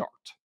Jaxson Dart.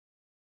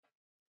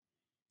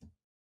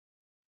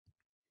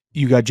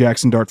 You got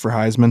Jaxson Dart for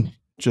Heisman?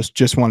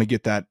 Just want to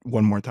get that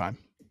one more time.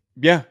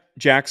 Yeah,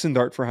 Jaxson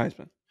Dart for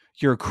Heisman.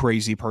 You're a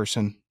crazy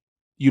person.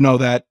 You know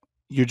that.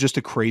 You're just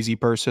a crazy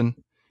person.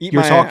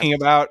 You're talking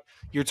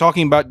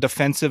about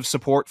defensive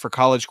support for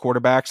college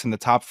quarterbacks in the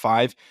top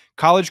 5.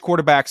 College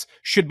quarterbacks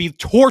should be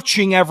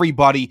torching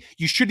everybody.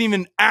 You shouldn't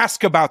even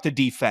ask about the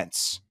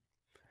defense.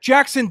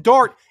 Jaxson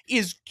Dart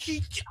is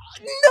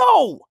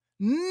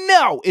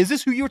no. Is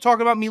this who you were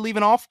talking about me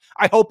leaving off?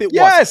 I hope it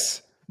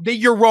was. That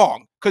you're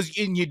wrong, because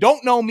you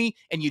don't know me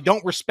and you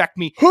don't respect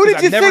me. Who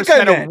did you think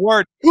I meant?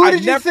 Who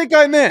did you think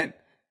I meant?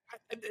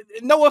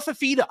 Noah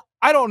Fafita.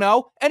 I don't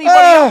know. Anybody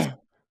else?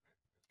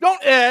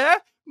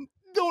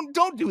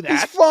 Don't do that.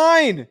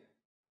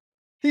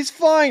 He's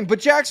fine. But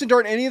Jaxson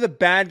Dart, any of the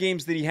bad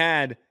games that he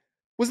had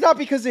was not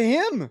because of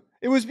him.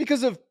 It was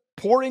because of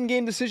poor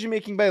in-game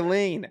decision-making by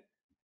Lane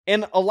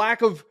and a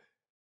lack of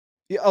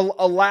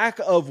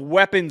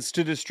weapons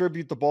to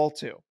distribute the ball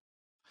to.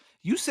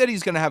 You said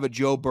he's going to have a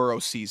Joe Burrow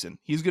season.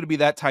 He's going to be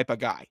that type of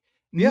guy.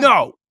 Yeah.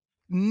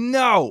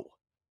 No.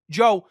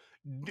 Joe,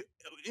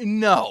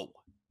 no.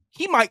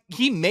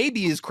 He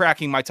maybe is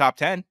cracking my top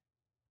 10.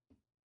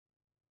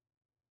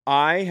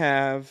 I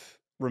have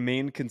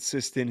remained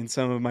consistent in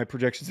some of my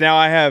projections. Now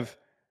I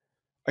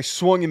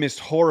swung and missed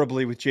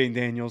horribly with Jane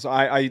Daniels.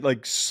 I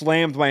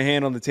slammed my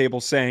hand on the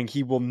table saying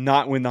he will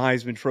not win the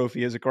Heisman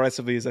Trophy as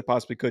aggressively as I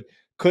possibly could.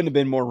 Couldn't have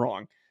been more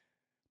wrong.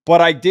 But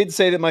I did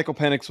say that Michael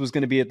Penix was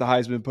going to be at the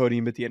Heisman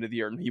podium at the end of the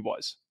year, and he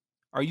was.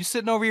 Are you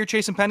sitting over here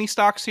chasing penny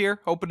stocks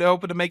here, hoping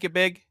to make it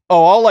big?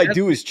 Oh, all I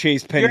do is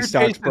chase penny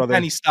stocks, brother.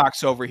 Penny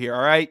stocks over here,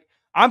 all right?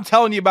 I'm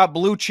telling you about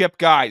blue chip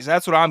guys.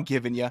 That's what I'm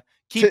giving you.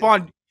 Keep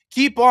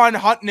on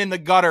hunting in the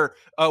gutter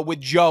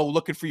with Joe,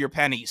 looking for your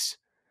pennies.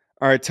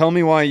 All right, tell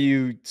me why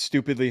you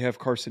stupidly have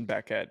Carson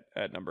Beck at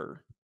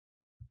number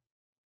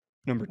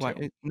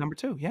 2. Number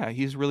 2, yeah,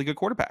 he's a really good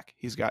quarterback.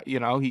 He's got,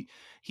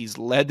 he's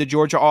led the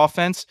Georgia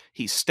offense.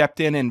 He's stepped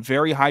in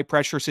very high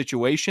pressure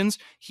situations.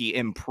 He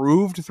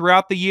improved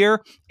throughout the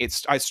year.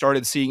 I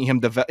started seeing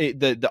him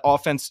the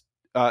offense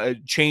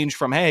change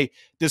from, hey,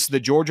 this is the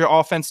Georgia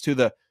offense, to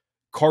the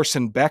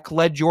Carson Beck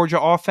led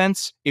Georgia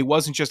offense. It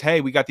wasn't just,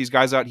 hey, we got these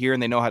guys out here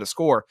and they know how to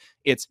score.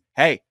 It's,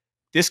 hey,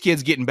 this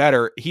kid's getting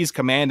better. He's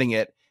commanding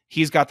it.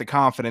 He's got the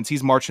confidence.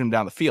 He's marching him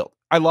down the field.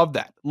 I love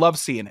that. Love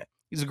seeing it.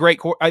 He's a great.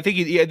 I think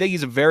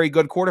he's a very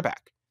good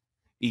quarterback.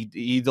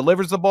 He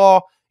delivers the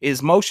ball.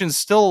 His motion's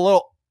still a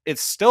little.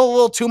 It's still a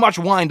little too much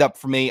wind up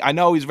for me. I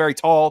know he's very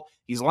tall.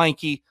 He's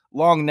lanky,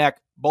 long neck,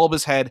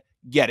 bulbous head.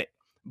 Get it.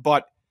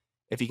 But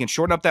if he can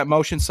shorten up that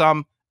motion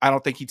some, I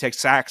don't think he takes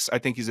sacks. I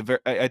think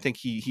I think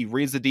he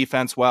reads the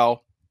defense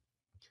well.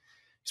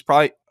 He's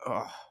probably.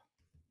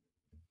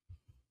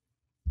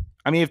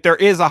 I mean, if there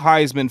is a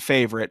Heisman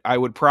favorite, I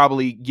would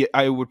probably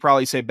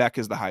say Beck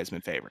is the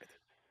Heisman favorite.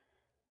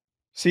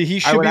 See, he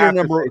should be your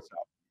number.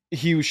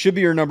 He should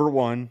be your number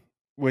 1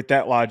 with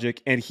that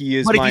logic, and he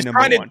is my number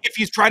 1. If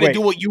he's trying to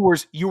do what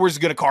Ewers is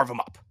going to carve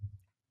him up.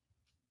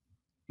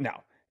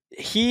 No,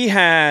 he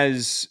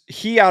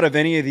out of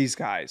any of these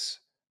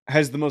guys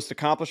has the most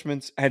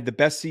accomplishments. Had the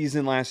best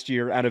season last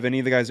year out of any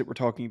of the guys that we're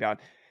talking about.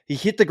 He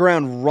hit the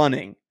ground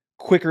running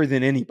quicker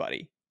than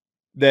anybody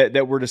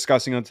that we're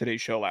discussing on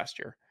today's show last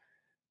year.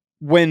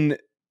 When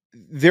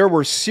there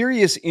were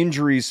serious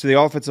injuries to the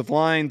offensive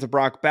line, to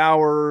Brock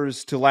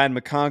Bowers, to Ladd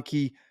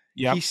McConkey,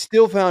 he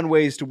still found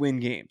ways to win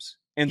games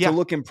and to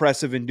look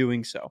impressive in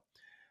doing so.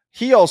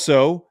 He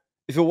also,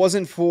 if it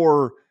wasn't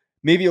for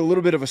maybe a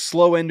little bit of a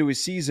slow end to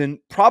his season,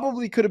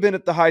 probably could have been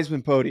at the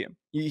Heisman podium.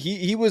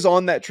 He was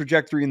on that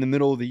trajectory in the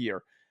middle of the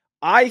year.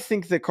 I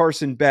think that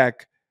Carson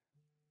Beck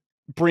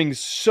brings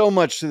so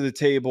much to the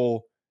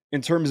table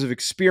in terms of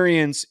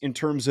experience, in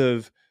terms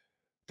of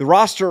the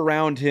roster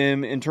around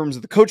him, in terms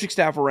of the coaching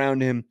staff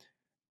around him.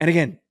 And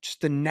again,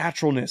 just the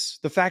naturalness,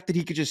 the fact that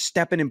he could just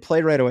step in and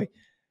play right away.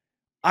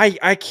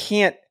 I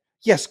can't.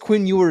 Yes,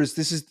 Quinn Ewers,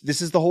 this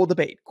is the whole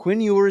debate. Quinn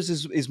Ewers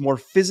is more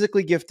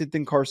physically gifted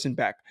than Carson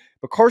Beck.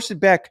 But Carson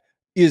Beck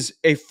is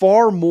a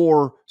far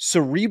more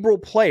cerebral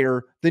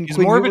player than He's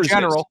Quinn more Ewers of a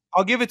general. is.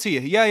 I'll give it to you.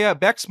 Yeah.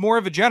 Beck's more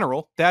of a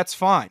general. That's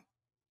fine.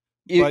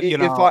 But,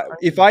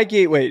 If I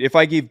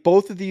gave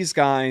both of these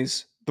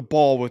guys the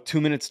ball with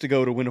 2 minutes to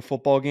go to win a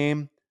football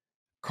game,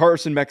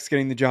 Carson Beck's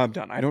getting the job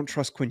done. I don't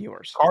trust Quinn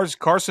Ewers.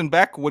 Carson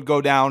Beck would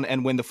go down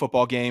and win the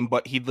football game,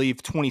 but he'd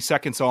leave 20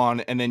 seconds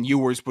on, and then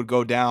Ewers would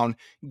go down,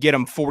 get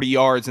him 40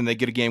 yards, and they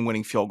get a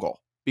game-winning field goal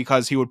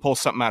because he would pull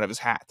something out of his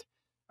hat.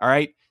 All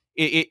right?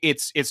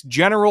 It's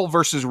General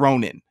versus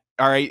Ronin.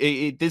 All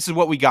right? This is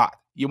what we got.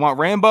 You want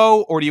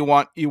Rambo, or do you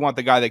want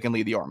the guy that can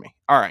lead the army?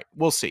 All right,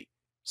 we'll see.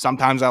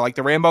 Sometimes I like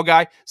the Rambo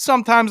guy.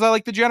 Sometimes I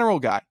like the General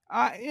guy.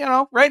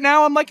 Right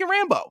now I'm liking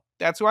Rambo.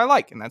 That's who I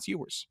like, and that's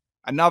Ewers.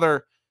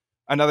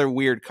 Another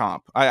weird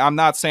comp. I'm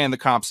not saying the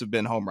comps have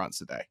been home runs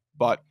today,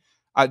 but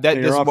this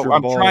is what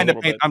I'm trying to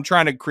paint. I'm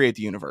trying to create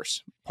the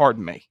universe.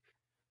 Pardon me.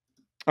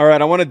 All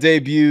right, I want to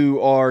debut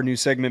our new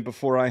segment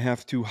before I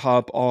have to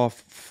hop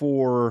off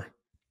for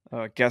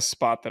a guest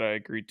spot that I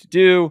agreed to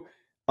do.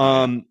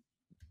 The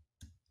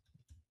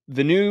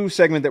new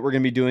segment that we're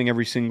going to be doing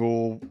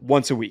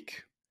once a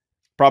week,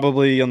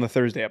 probably on the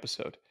Thursday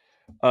episode.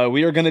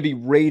 We are going to be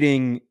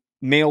rating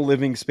male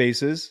living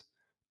spaces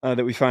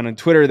that we find on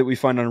Twitter, that we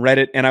find on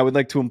Reddit. And I would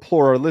like to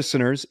implore our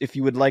listeners, if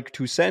you would like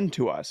to send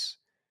to us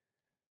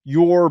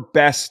your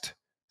best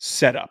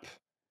setup,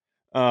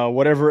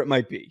 whatever it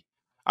might be.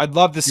 I'd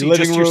love to see your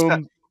living just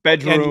room,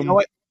 bedroom. And you know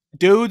what,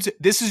 dudes,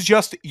 this is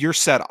just your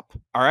setup.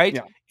 All right.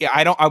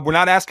 Yeah. We're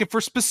not asking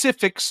for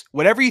specifics.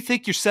 Whatever you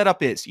think your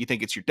setup is, you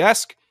think it's your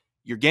desk,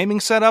 your gaming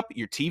setup,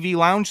 your TV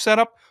lounge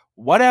setup,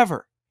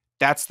 whatever.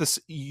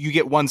 You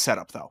get one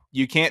setup though.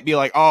 You can't be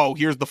like, oh,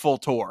 here's the full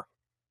tour.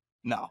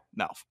 No,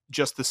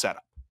 just the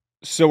setup.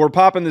 So we're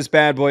popping this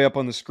bad boy up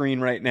on the screen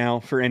right now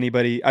for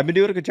anybody. I've been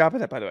doing a good job of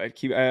that, by the way.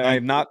 I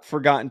have not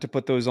forgotten to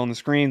put those on the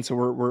screen. So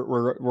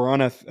we're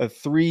on a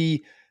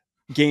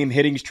 3-game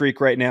hitting streak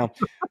right now.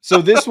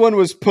 So this one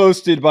was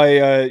posted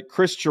by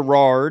Chris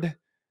Gerard,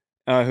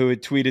 who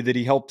had tweeted that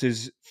he helped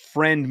his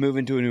friend move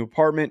into a new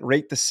apartment.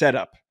 Rate the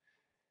setup.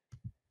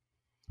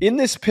 In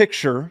this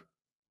picture,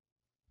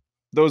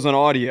 those on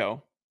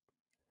audio,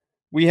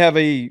 we have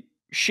a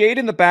shade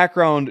in the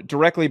background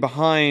directly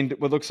behind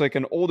what looks like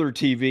an older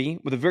TV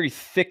with a very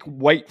thick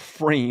white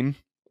frame.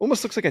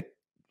 Almost looks like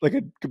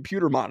a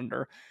computer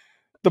monitor.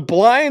 The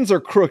blinds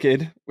are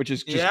crooked, which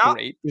is just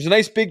great. There's a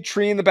nice big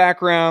tree in the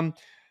background.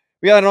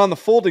 We got it on the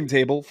folding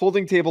table.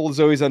 Folding table is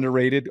always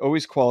underrated,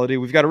 always quality.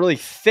 We've got a really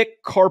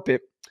thick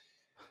carpet.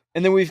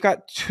 And then we've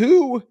got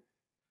two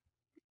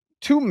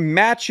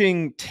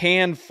matching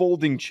tan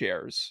folding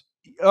chairs.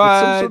 With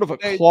some sort of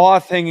a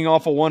cloth hanging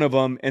off of one of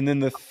them, and then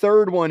the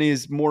third one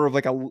is more of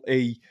like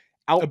a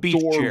outdoor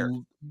beach chair.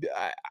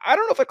 I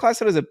don't know if I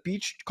classify it as a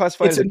beach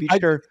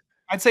chair.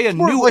 I'd say a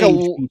new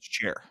age beach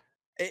chair.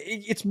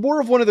 It's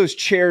more of one of those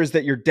chairs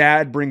that your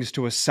dad brings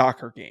to a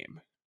soccer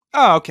game.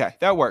 Oh, okay,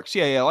 that works.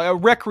 Yeah, like a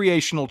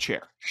recreational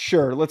chair.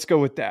 Sure, let's go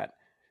with that.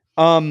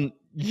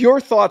 Your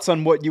thoughts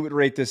on what you would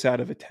rate this out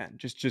of a 10?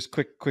 Just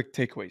quick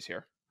takeaways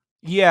here.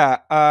 Yeah,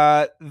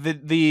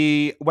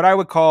 the what I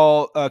would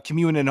call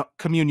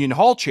communion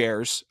hall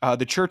chairs,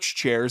 the church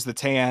chairs, the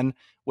tan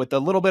with a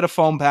little bit of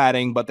foam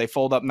padding, but they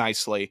fold up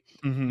nicely.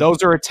 Mm-hmm.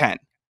 Those are a 10.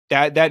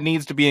 That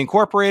needs to be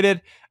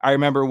incorporated. I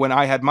remember when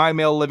I had my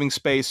male living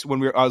space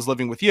when I was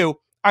living with you,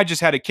 I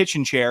just had a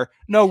kitchen chair,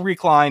 no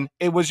recline.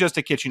 It was just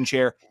a kitchen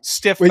chair,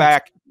 stiff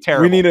back,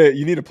 terrible.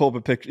 You need to pull up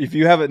a picture. If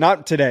you have it,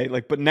 not today,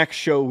 but next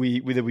show we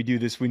do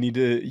this, you need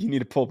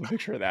to pull up a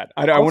picture of that.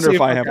 I wonder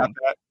if I have one.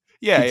 That.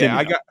 Yeah,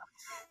 I got.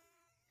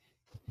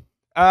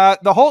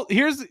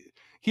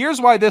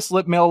 Here's why this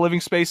male living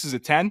space is a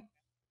 10.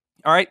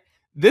 All right,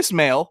 this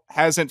male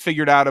hasn't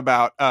figured out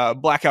about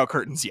blackout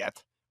curtains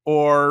yet,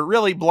 or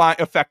really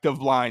effective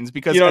blinds,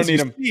 because you don't need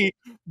them. See,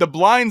 the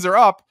blinds are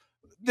up.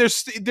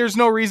 There's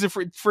no reason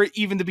for it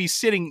even to be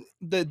sitting,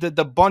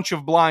 the bunch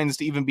of blinds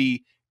to even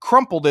be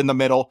crumpled in the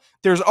middle.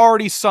 There's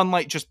already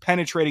sunlight just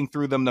penetrating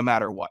through them no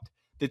matter what.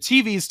 The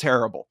TV is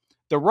terrible.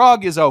 The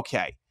rug is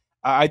okay.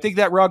 I think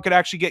that rug could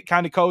actually get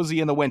kind of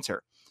cozy in the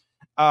winter.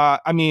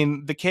 I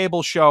mean, the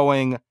cable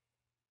showing,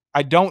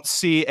 I don't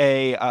see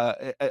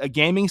a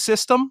gaming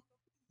system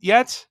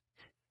yet.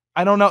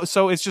 I don't know.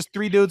 So it's just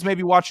three dudes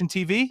maybe watching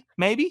TV,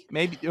 maybe,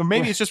 or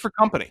maybe it's just for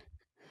company.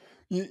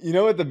 You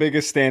know what the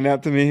biggest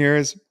standout to me here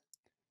is?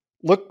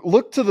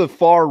 Look to the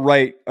far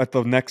right at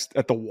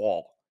the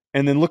wall,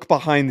 and then look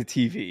behind the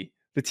TV.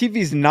 The TV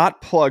is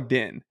not plugged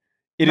in.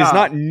 It is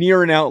not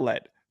near an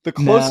outlet. The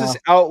closest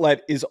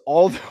outlet is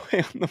all the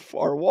way on the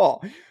far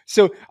wall.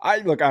 So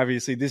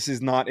obviously this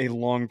is not a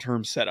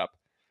long-term setup,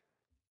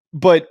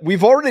 but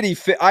we've already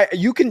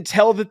you can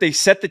tell that they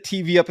set the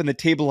TV up and the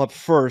table up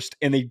first,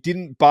 and they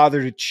didn't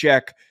bother to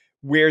check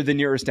where the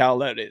nearest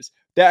outlet is.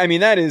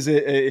 That is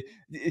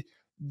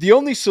the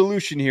only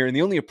solution here, and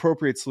the only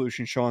appropriate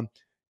solution, Sean,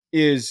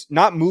 is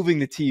not moving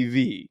the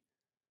TV,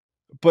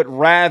 but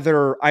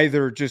rather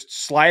either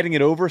just sliding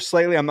it over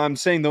slightly. I'm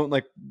saying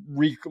don't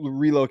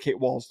relocate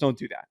walls. Don't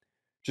do that.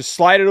 Just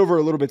slide it over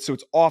a little bit so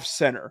it's off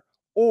center.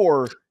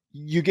 Or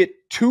you get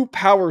two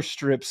power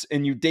strips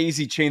and you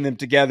daisy chain them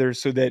together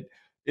so that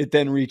it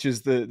then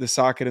reaches the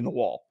socket in the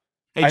wall.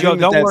 Hey, Joe,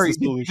 don't worry.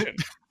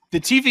 The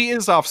TV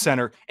is off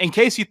center. In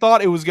case you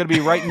thought it was going to be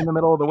right in the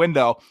middle of the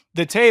window,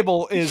 the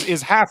table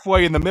is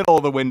halfway in the middle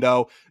of the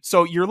window.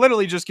 So you're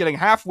literally just getting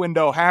half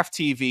window, half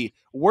TV.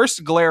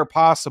 Worst glare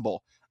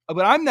possible.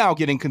 But I'm now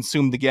getting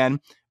consumed again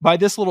by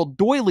this little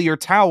doily or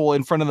towel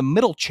in front of the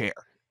middle chair.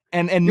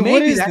 And maybe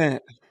what is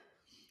that?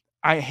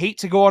 I hate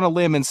to go on a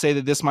limb and say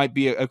that this might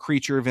be a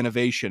creature of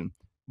innovation,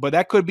 but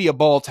that could be a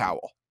ball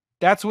towel.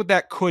 That's what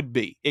that could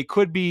be. It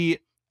could be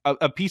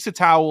a piece of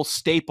towel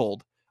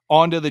stapled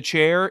onto the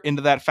chair,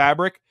 into that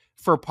fabric,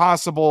 for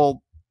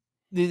possible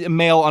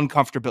male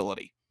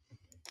uncomfortability.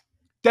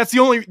 That's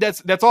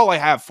all I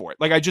have for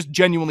it. Like, I just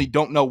genuinely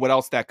don't know what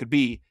else that could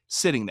be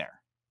sitting there.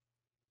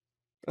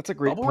 That's a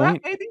great bubble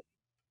point. Wrap, maybe?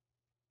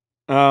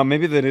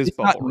 Maybe that is it's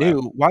bubble not wrap.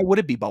 new. Why would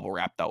it be bubble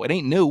wrap though? It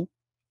ain't new.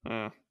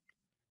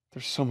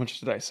 There's so much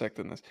to dissect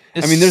in this.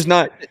 There's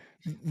not.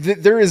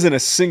 There isn't a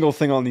single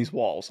thing on these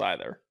walls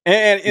either.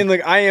 And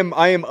like I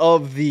am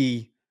of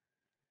the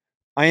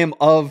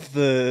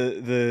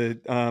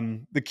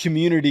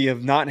community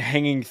of not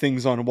hanging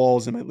things on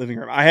walls in my living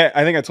room. I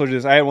think I told you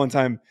this. I had one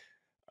time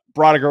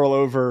brought a girl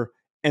over,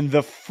 and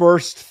the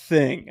first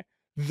thing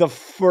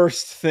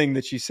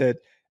that she said,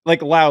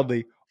 like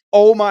loudly,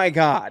 "Oh my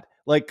God,"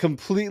 like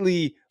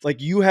completely,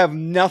 like, "You have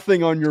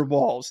nothing on your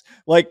walls."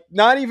 Like,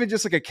 not even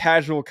just like a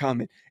casual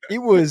comment. It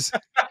was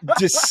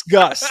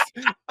disgust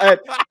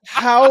at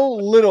how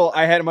little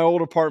I had in my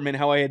old apartment,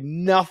 how I had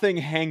nothing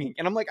hanging.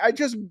 And I'm like, I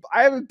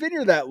haven't been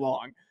here that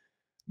long.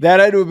 That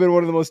had to have been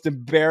one of the most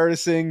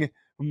embarrassing.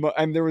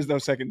 There was no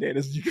second date,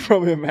 as you can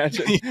probably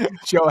imagine.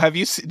 Joe,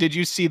 did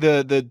you see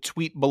the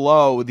tweet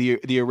below the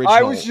original?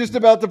 I was just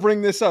about to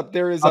bring this up.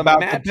 There is about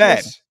a mattress. The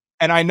bed.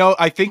 And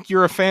I think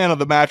you're a fan of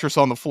the mattress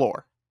on the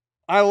floor.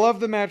 I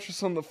love the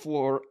mattress on the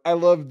floor. I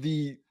love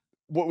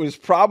what was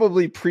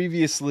probably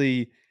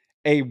previously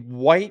a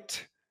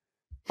white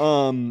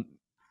pillowcase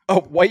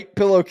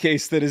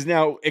that is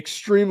now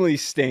extremely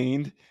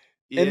stained.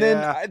 Yeah. And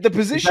then the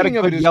positioning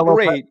of it is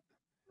great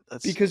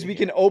because we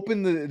can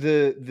open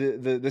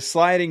the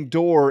sliding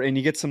door and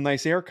you get some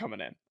nice air coming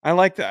in. I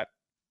like that.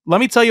 Let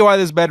me tell you why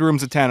this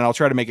bedroom's a 10, and I'll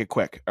try to make it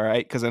quick, all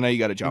right? Because I know you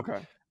got to jump.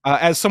 Okay.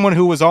 As someone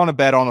who was on a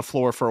bed on the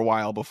floor for a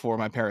while before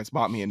my parents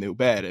bought me a new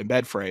bed and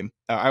bed frame,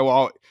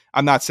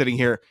 I'm not sitting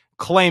here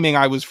claiming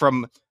I was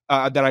from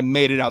that I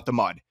made it out the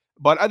mud.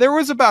 But there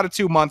was about a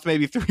 2-month,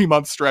 maybe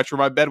 3-month stretch where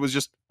my bed was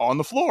just on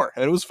the floor,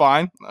 and it was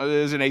fine. It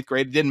was in 8th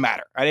grade. It didn't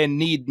matter. I didn't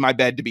need my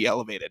bed to be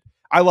elevated.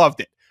 I loved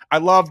it. I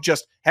loved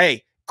just,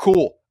 hey,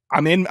 cool.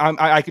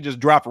 I could just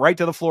drop right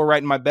to the floor, right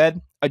in my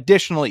bed.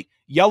 Additionally,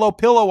 yellow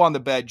pillow on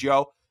the bed,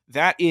 Joe.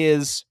 That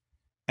is,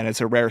 and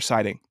it's a rare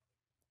sighting,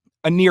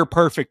 a near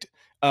perfect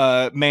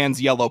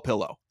man's yellow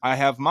pillow. I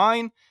have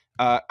mine.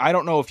 I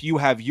don't know if you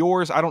have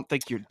yours. I don't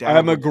think your dad.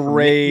 I'm a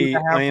gray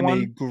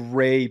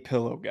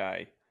pillow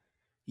guy.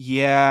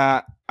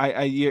 Yeah,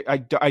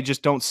 I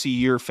just don't see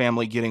your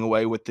family getting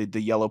away with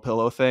the yellow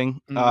pillow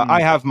thing.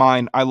 I have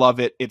mine. I love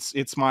it.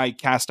 It's my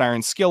cast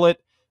iron skillet.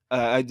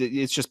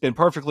 It's just been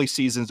perfectly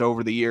seasoned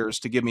over the years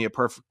to give me a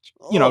perfect,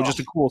 just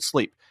a cool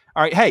sleep.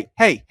 All right,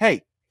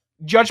 hey,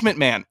 Judgment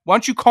Man, why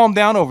don't you calm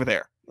down over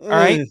there? All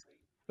right.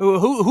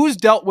 Who's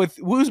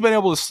been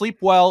able to sleep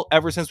well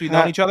ever since we've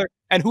known each other,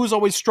 and who's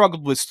always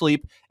struggled with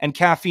sleep and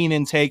caffeine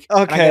intake?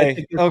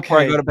 Okay. Before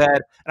I go to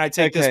bed, and I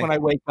take this when I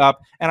wake up,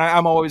 and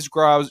I'm always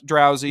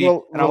drowsy,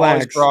 and I'm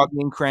always groggy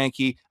and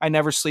cranky. I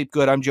never sleep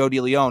good. I'm Joe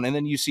DeLeone, and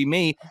then you see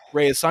me,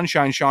 Ray of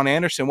Sunshine, Sean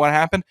Anderson. What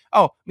happened?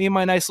 Oh, me and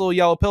my nice little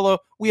yellow pillow.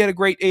 We had a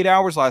great 8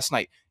 hours last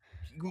night.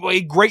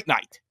 A great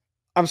night.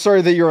 I'm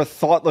sorry that you're a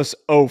thoughtless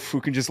oaf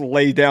who can just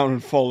lay down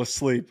and fall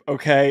asleep,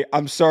 okay?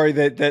 I'm sorry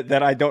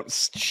that I don't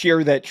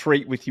share that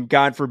trait with you,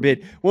 God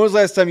forbid. When was the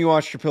last time you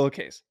washed your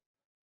pillowcase?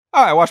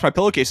 Oh, I wash my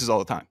pillowcases all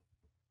the time.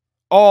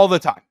 All the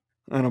time.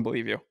 I don't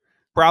believe you.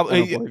 Probably.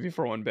 I don't believe you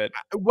for one bit.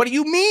 What do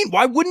you mean?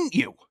 Why wouldn't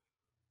you?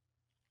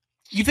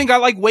 You think I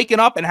like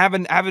waking up and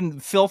having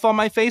filth on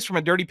my face from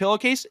a dirty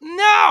pillowcase?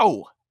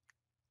 No!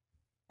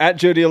 At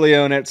Joe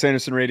DeLeone at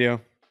Sanderson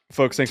Radio.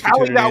 Folks, thanks for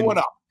tuning in. Tally that one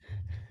up.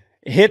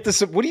 Hit the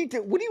what do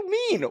you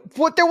mean?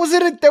 What there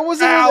wasn't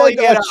a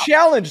Alligator.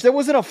 challenge. There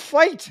wasn't a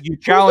fight. You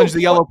challenged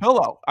the yellow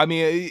pillow. I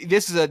mean,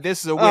 this is a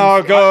win.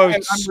 Oh, go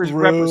I'm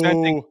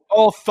representing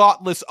all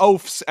thoughtless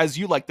oafs, as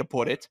you like to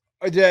put it.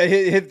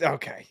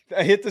 Okay.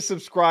 Hit the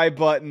subscribe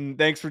button.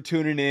 Thanks for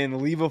tuning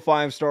in. Leave a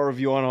 5-star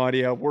review on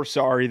audio. We're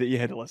sorry that you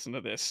had to listen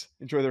to this.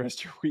 Enjoy the rest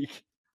of your week.